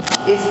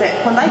 is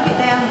that when they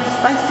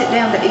sit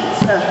down to eat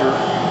supper,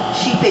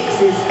 she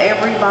fixes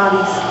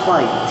everybody's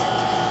plate.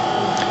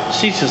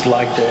 She's just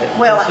like that.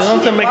 Well,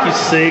 don't that make you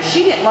sick?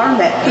 She didn't learn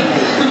that from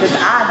me, because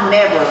I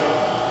never,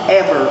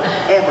 ever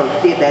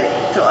did that.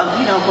 So,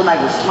 when they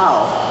were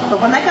small. But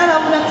when they got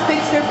old enough to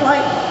fix their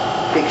plate,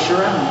 fix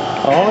your own.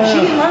 Oh, yeah. She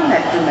didn't learn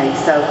that from me,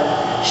 so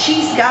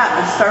she's got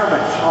a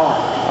servant's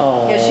heart.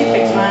 Oh. Yeah, she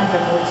fixed mine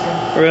for me too.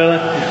 Really?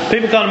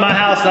 People come to my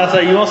house and I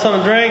say, "You want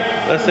something to drink?"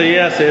 I say,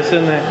 "Yeah." I say, "It's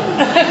in there."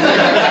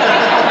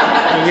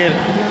 We get it.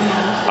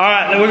 All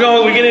right,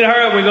 we get in a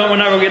hurry up. We're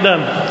not gonna get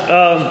done.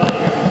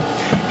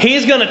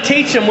 He's going to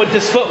teach them with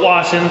this foot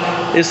washing.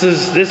 This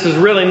is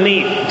really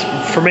neat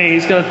for me.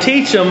 He's going to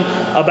teach them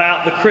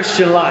about the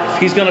Christian life.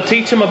 He's going to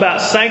teach them about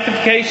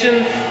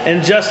sanctification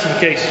and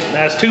justification.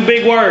 That's two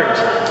big words.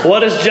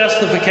 What is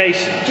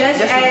justification?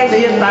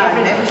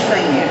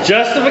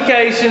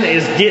 Justification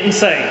is getting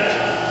saved.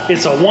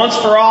 It's a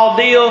once-for-all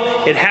deal.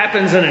 It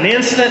happens in an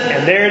instant,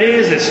 and there it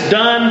is. It's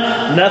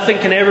done. Nothing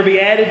can ever be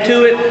added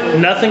to it.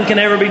 Nothing can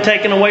ever be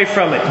taken away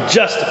from it.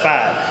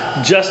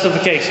 Justified.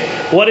 Justification.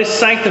 What is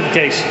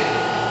sanctification?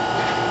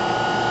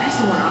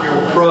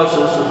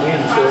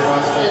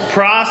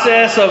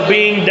 Process of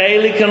being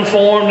daily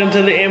conformed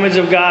into the image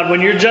of God.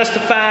 When you're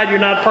justified, you're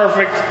not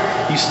perfect.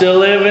 You still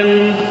live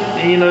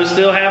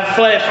still have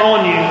flesh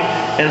on you.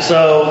 And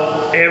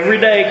so every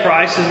day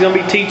Christ is going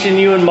to be teaching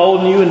you and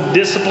molding you and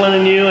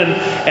disciplining you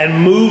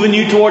and moving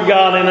you toward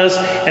godliness.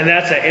 And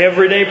that's an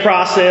everyday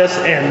process,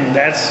 and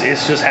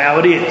it's just how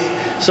it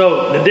is.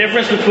 So the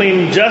difference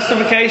between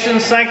justification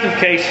and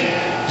sanctification.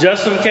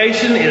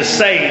 Justification is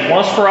saved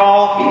once for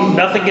all.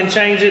 Nothing can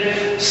change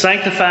it.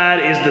 Sanctified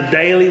is the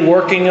daily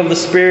working of the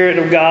Spirit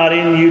of God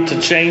in you to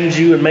change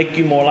you and make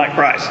you more like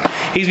Christ.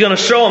 He's going to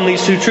show them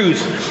these two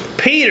truths.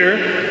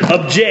 Peter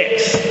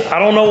objects. I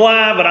don't know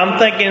why, but I'm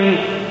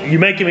thinking, you're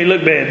making me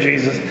look bad,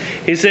 Jesus.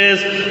 He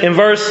says in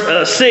verse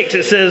 6,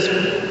 it says,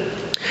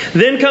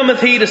 "Then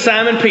cometh he to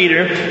Simon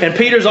Peter," and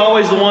Peter's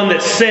always the one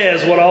that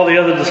says what all the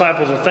other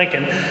disciples are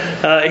thinking.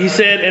 He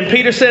said, and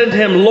Peter said unto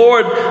him,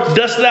 "Lord,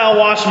 dost thou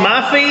wash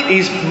my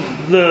feet?"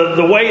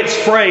 The way it's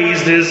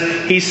phrased is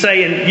he's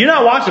saying, "You're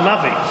not washing my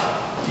feet.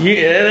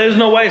 There's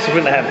no way it's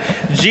going to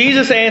happen."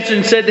 Jesus answered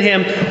and said to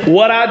him,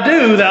 "What I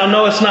do thou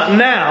knowest not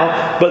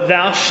now, but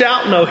thou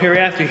shalt know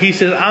hereafter." He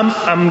says,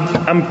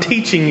 I'm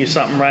teaching you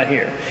something right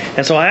here.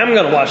 And so I am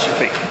going to wash your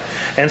feet.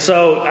 And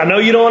so I know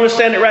you don't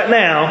understand it right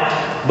now,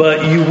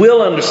 but you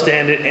will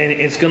understand it, and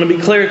it's going to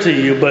be clear to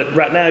you. But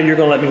right now you're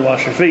going to let me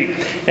wash your feet.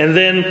 And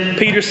then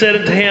Peter said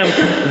unto him,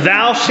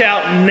 "Thou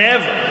shalt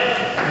never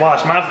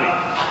wash my feet.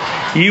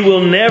 You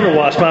will never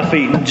wash my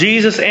feet." And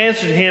Jesus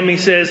answered him, he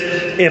says,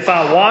 "If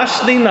I wash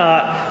thee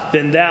not,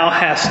 then thou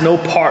hast no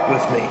part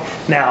with me."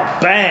 Now,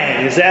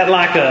 bang, that's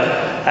like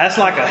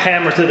a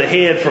hammer to the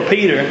head for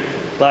Peter.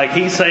 Like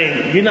he's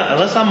saying,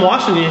 unless I'm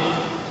washing you,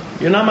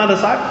 you're not my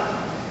disciple.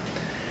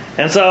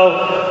 And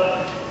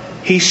so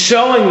he's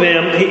showing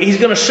them, he's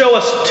going to show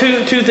us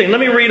two things. Let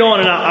me read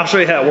on and I'll show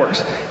you how it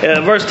works.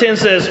 Verse 10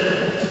 says,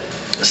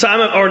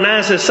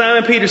 9 says,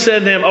 Simon Peter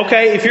said to him,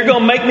 "Okay, if you're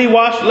going to make me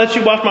let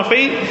you wash my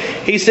feet,"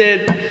 he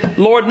said,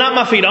 "Lord, not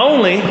my feet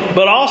only,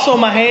 but also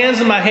my hands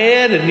and my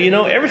head and,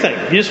 everything.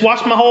 You just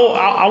wash my whole,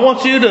 I want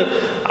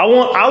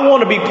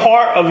to be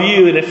part of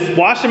you. And if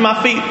washing my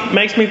feet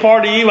makes me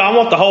part of you, I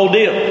want the whole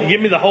deal. Give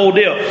me the whole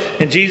deal."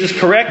 And Jesus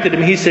corrected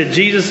him.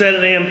 Jesus said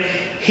to him,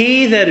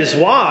 "He that is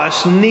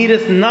washed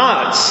needeth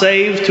not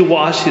save to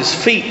wash his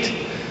feet."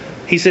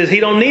 He says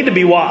he don't need to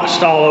be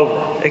washed all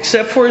over,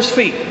 except for his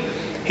feet.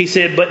 He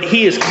said, "But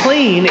he is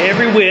clean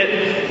every whit,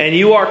 and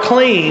you are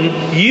clean,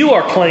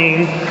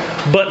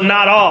 but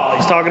not all."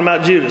 He's talking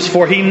about Judas.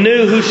 "For he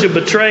knew who should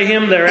betray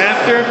him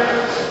thereafter.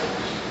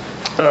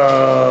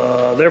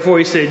 Therefore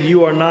he said,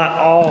 you are not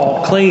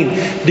all clean."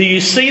 Do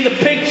you see the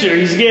picture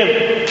he's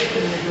giving?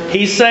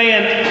 He's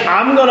saying,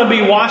 I'm going to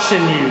be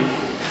washing you.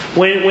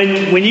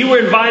 When you were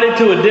invited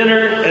to a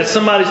dinner at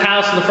somebody's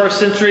house in the first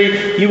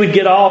century, you would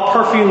get all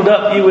perfumed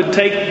up. You would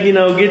take,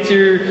 get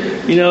your,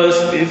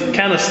 it's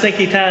kind of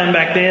stinky time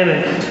back then.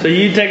 And so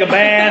you'd take a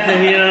bath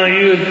and,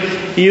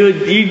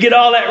 you'd get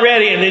all that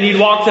ready. And then you'd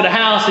walk to the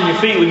house and your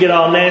feet would get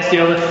all nasty.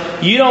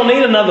 You don't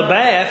need another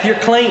bath. You're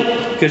clean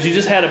because you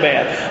just had a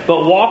bath.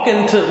 But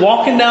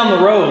walking down the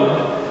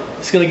road,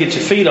 it's going to get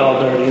your feet all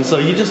dirty. And so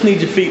you just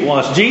need your feet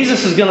washed.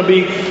 Jesus is going to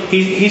be,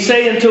 he's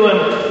saying to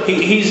him,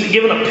 he's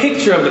giving a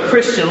picture of the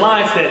Christian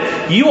life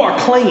that you are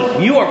clean.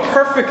 You are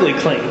perfectly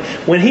clean.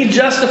 When He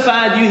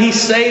justified you, He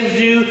saved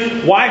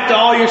you, wiped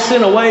all your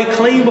sin away,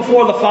 clean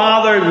before the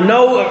Father.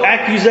 No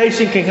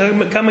accusation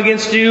can come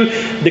against you.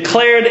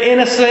 Declared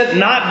innocent,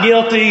 not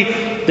guilty.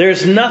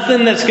 There's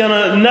nothing's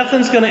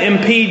going to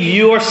impede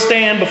your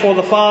stand before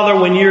the Father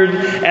when you're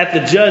at the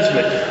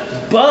judgment.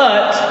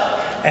 But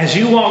as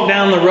you walk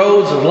down the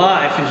roads of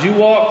life, as you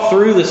walk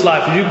through this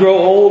life, as you grow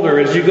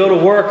older, as you go to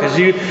work, as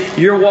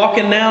you're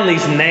walking down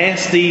these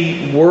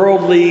nasty,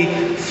 worldly,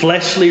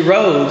 fleshly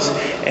roads,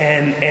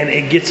 and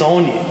it gets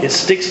on you. It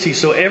sticks to you.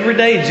 So every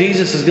day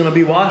Jesus is going to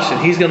be washing.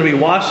 He's going to be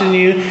washing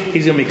you.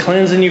 He's going to be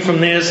cleansing you from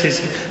this. He's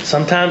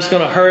sometimes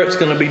going to hurt. It's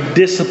going to be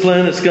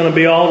discipline. It's going to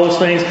be all those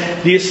things.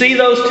 Do you see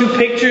those two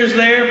pictures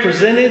there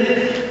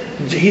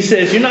presented? He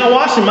says, you're not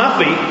washing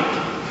my feet.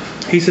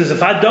 He says,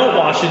 if I don't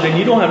wash you, then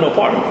you don't have no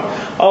part of me.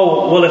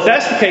 Oh, well, if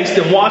that's the case,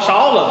 then wash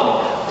all of me.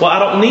 Well, I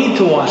don't need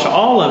to wash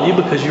all of you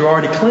because you're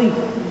already clean.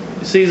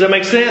 You see, does that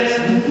make sense?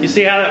 You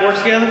see how that works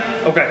together?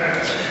 Okay.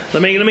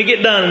 Let me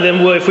get done, and then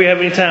if we have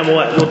any time,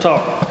 we'll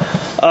talk.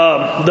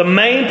 The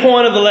main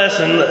point of the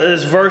lesson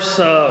is verse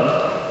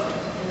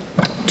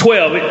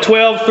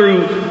 12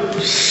 through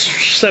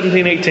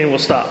 17, 18, we'll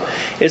stop.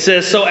 It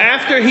says, so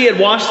after he had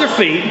washed their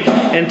feet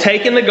and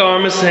taken the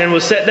garments and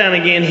was set down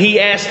again, he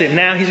asked him.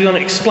 Now he's going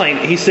to explain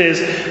it. He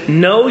says,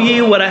 know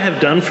ye what I have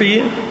done for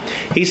you?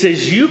 He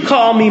says, you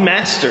call me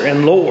Master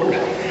and Lord,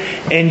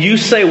 and you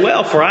say,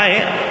 well, for I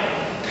am.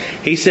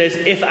 He says,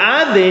 if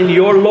I then,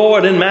 your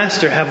Lord and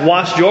Master, have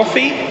washed your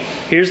feet,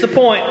 here's the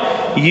point,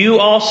 you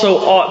also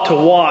ought to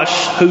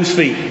wash whose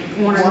feet?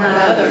 One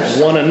another's.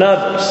 One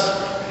another's.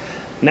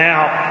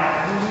 Now,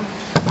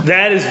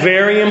 that is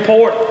very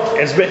important.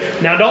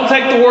 Now, don't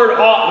take the word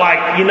ought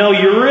like, you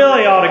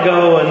really ought to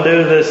go and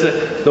do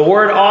this. The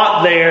word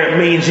ought there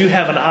means you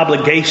have an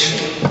obligation.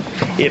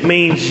 It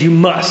means you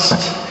must.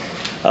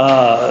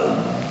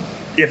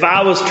 If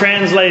I was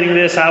translating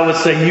this, I would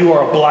say you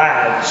are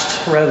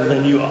obliged rather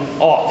than you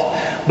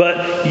ought.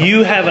 But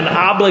you have an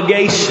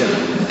obligation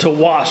to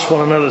wash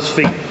one another's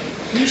feet.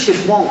 You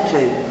should want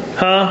to.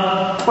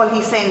 Huh? What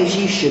he's saying is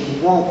you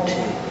should want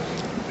to.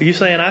 Are you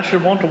saying I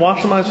should want to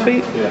wash somebody's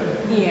feet?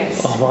 Yeah.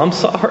 Yes. Oh, I'm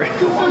sorry.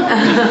 You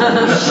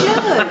should.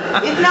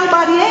 If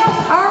nobody else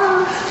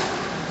hers.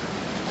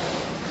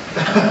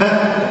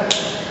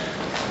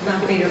 My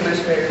feet are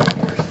much better than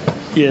yours.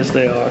 Yes,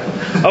 they are.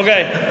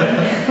 Okay.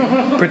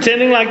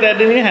 Pretending like that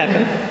didn't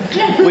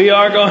happen. We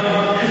are going.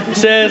 It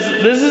says,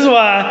 this is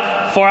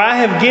why, for I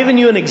have given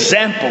you an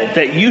example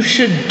that you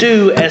should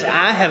do as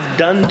I have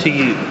done to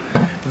you.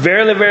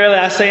 Verily, verily,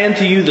 I say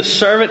unto you, the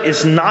servant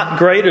is not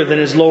greater than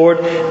his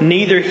Lord,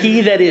 neither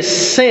he that is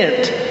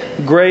sent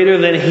greater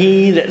than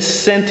he that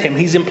sent him.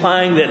 He's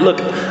implying that, look,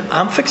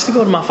 I'm fixed to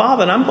go to my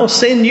Father, and I'm going to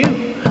send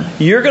you.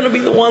 You're going to be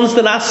the ones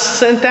that I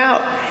sent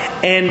out,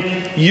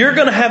 and you're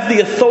going to have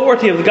the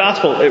authority of the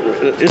gospel.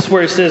 It's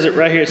where it says it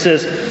right here. It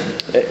says,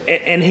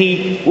 and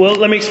he, well,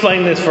 let me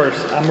explain this first.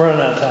 I'm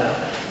running out of time.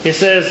 It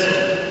says,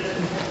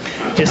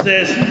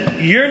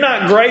 you're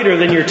not greater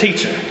than your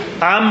teacher.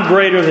 I'm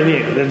greater than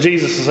you, that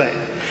Jesus is saying.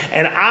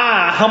 And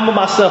I humble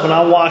myself and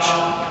I wash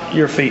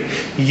your feet.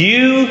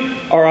 You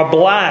are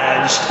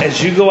obliged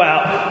as you go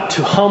out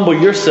to humble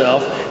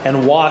yourself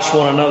and wash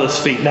one another's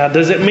feet. Now,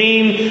 does it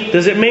mean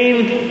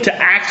to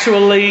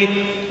actually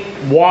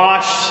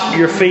wash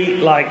your feet?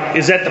 Like,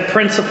 is that the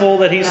principle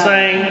that he's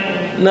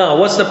saying? No.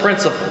 What's the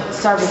principle?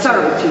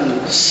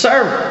 Servitude.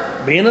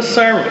 Servant. Being a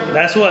servant.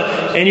 That's what.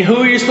 And who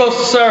are you supposed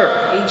to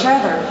serve? Each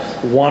other.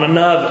 One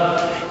another.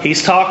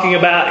 He's talking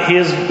about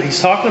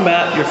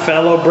your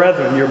fellow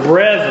brethren, your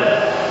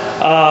brethren.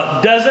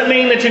 Doesn't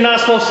mean that you're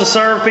not supposed to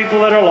serve people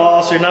that are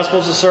lost. You're not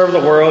supposed to serve the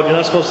world. You're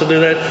not supposed to do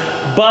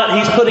that. But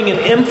he's putting an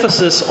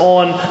emphasis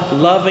on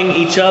loving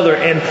each other.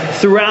 And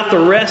throughout the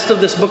rest of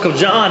this book of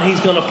John,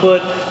 he's going to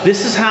put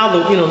this is how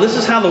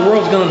the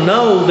world's going to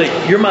know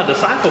that you're my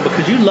disciple,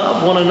 because you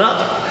love one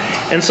another.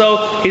 And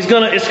so it's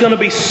going to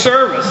be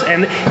service,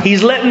 and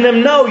he's letting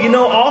them know.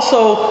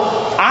 Also,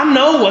 I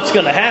know what's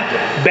going to happen.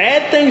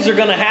 Bad things are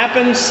going to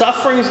happen.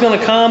 Suffering is going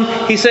to come.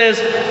 He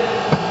says.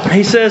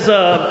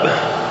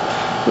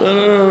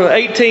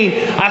 18,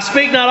 I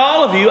speak not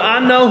all of you, I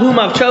know whom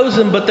I've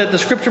chosen, but that the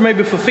scripture may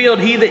be fulfilled.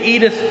 He that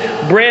eateth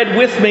bread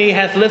with me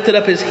hath lifted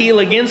up his heel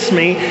against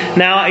me.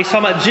 Now he's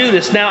talking about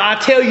Judas. Now I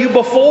tell you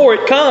before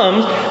it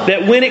comes,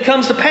 that when it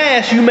comes to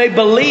pass, you may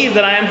believe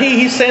that I am he.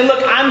 He's saying,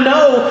 look, I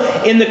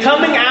know in the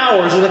coming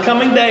hours or the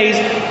coming days,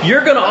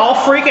 you're going to all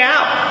freak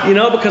out,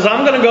 because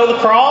I'm going to go to the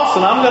cross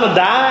and I'm going to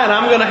die and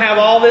I'm going to have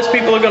all this.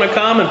 People are going to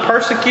come and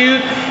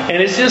persecute,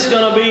 and it's just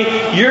going to be,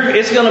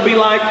 it's going to be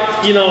like,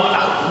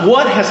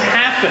 what has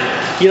happened?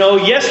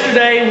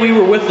 Yesterday we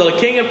were with the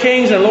King of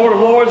Kings and Lord of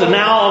Lords, and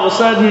now all of a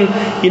sudden,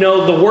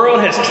 the world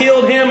has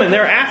killed him and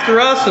they're after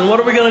us, and what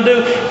are we going to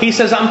do? He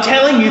says, I'm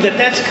telling you that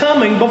that's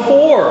coming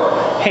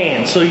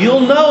beforehand. So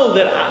you'll know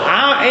that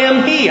I I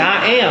am He.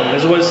 I am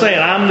is what it's saying.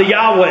 I'm the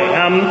Yahweh.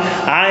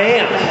 I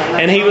am.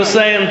 And He was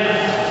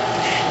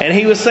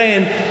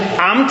saying,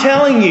 I'm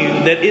telling you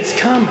that it's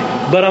coming,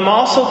 but I'm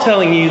also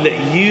telling you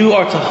that you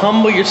are to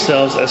humble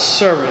yourselves as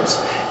servants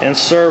and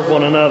serve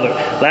one another.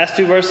 Last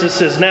two verses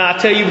says, now I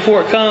tell you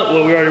before it comes.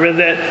 Well, we already read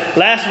that.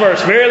 Last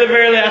verse, verily,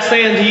 verily, I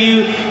say unto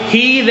you,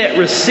 he that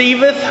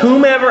receiveth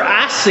whomever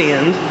I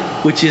send,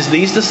 which is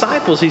these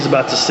disciples He's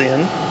about to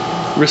send,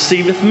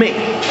 receiveth me.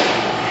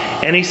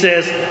 And He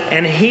says,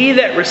 and he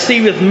that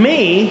receiveth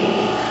me,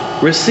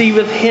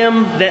 receiveth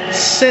Him that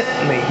sent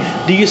me.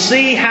 Do you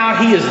see how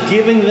He is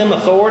giving them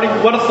authority?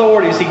 What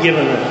authority is He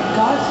giving them?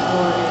 God's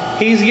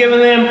authority. He's giving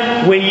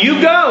them, when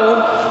you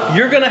go,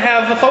 you're going to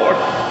have authority.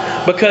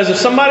 Because if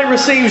somebody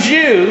receives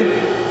you,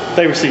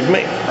 they receive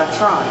me. That's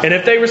right. And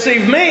if they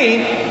receive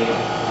me,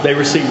 they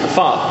receive the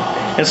Father.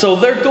 And so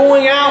they're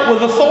going out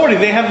with authority.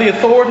 They have the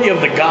authority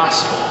of the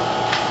gospel.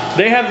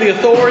 They have the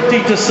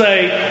authority to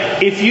say,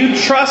 if you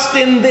trust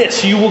in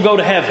this, you will go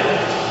to heaven.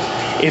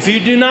 If you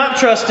do not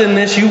trust in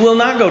this, you will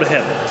not go to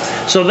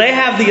heaven. So they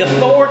have the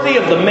authority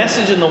of the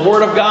message and the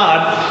Word of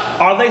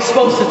God. Are they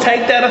supposed to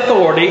take that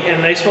authority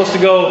and they're supposed to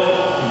go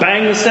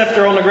bang the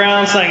scepter on the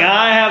ground saying,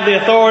 I have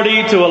the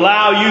authority to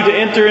allow you to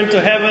enter into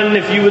heaven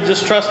if you would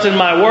just trust in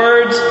my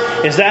words?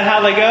 Is that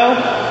how they go?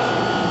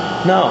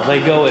 No, they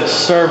go as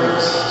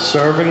servants,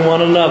 serving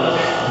one another.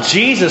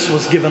 Jesus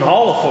was given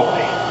all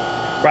authority.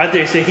 Right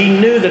there, he said he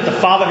knew that the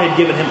Father had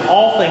given Him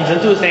all things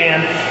into His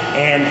hand,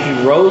 and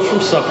He rose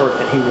from supper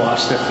and He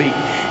washed their feet.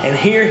 And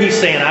here He's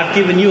saying, I've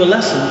given you a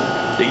lesson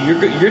that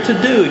you're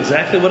to do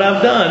exactly what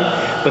I've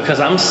done, because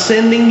I'm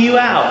sending you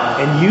out,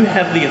 and you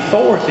have the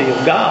authority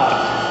of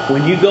God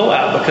when you go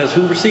out, because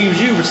who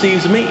receives you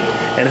receives me,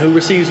 and who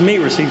receives me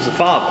receives the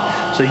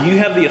Father. So you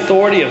have the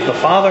authority of the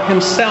Father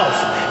Himself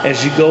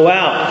as you go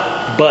out.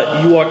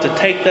 But you are to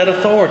take that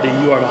authority.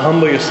 You are to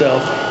humble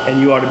yourself, and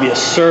you are to be a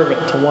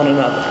servant to one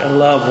another and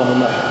love one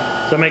another.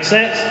 Does that make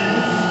sense?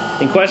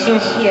 Any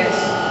questions? Yes.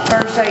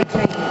 Verse 18,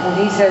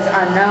 when He says,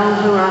 I know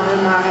whom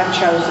I have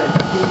chosen.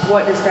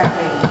 What does that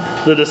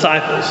mean? The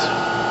disciples.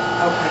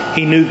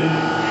 Okay. He knew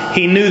them.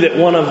 He knew that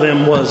one of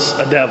them was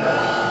a devil.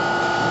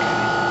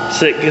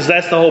 Because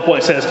that's the whole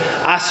point. It says,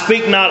 I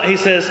speak not, he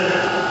says,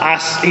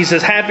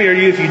 happy are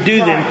you if you do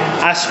them.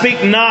 I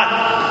speak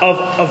not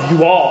of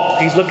you all.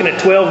 He's looking at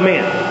 12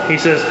 men. He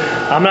says,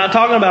 I'm not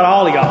talking about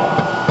all of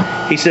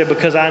y'all. He said,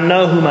 because I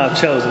know whom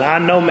I've chosen. I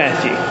know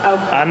Matthew. Okay.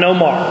 I know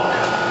Mark.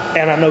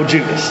 And I know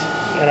Judas.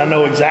 And I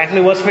know exactly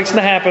what's fixing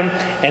to happen.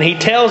 And He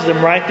tells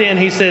them right then,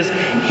 He says,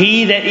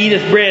 he that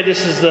eateth bread,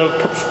 this is the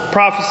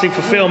prophecy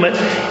fulfillment,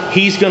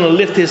 he's going to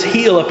lift his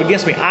heel up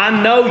against me.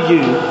 I know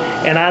you,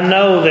 and I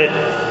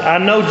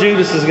know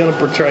Judas is going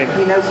to betray me.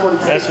 He knows what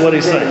That's what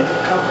He's saying.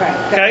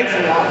 Okay.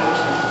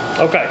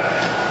 Okay.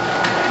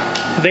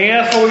 Anything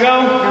else before we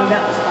go? No,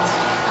 that was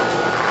awesome.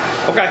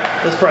 Okay,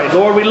 let's pray.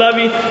 Lord, we love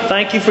you.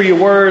 Thank you for your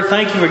word.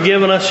 Thank you for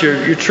giving us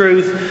your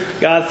truth.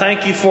 God,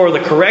 thank you for the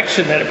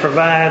correction that it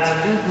provides.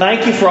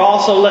 Thank you for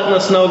also letting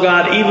us know,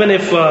 God, even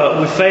if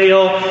we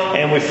fail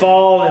and we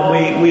fall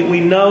and we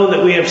know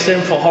that we have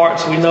sinful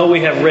hearts, we know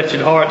we have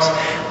wretched hearts,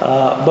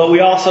 but we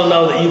also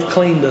know that you've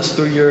cleaned us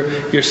through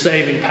your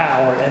saving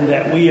power, and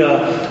that we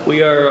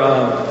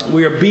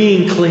are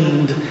being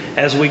cleaned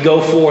as we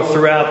go forth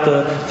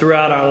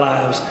throughout our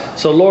lives.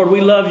 So, Lord,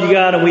 we love you,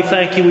 God, and we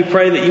thank you. We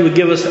pray that you would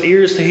give us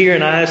ears to hear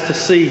and eyes to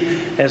see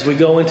as we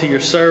go into your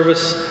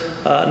service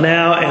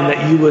now, and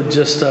that you would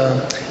just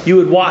you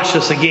would wash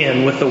us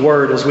again with the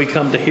word as we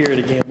come to hear it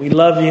again. We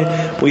love you.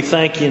 We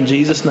thank you in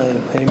Jesus' name.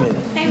 Amen.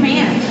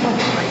 Amen.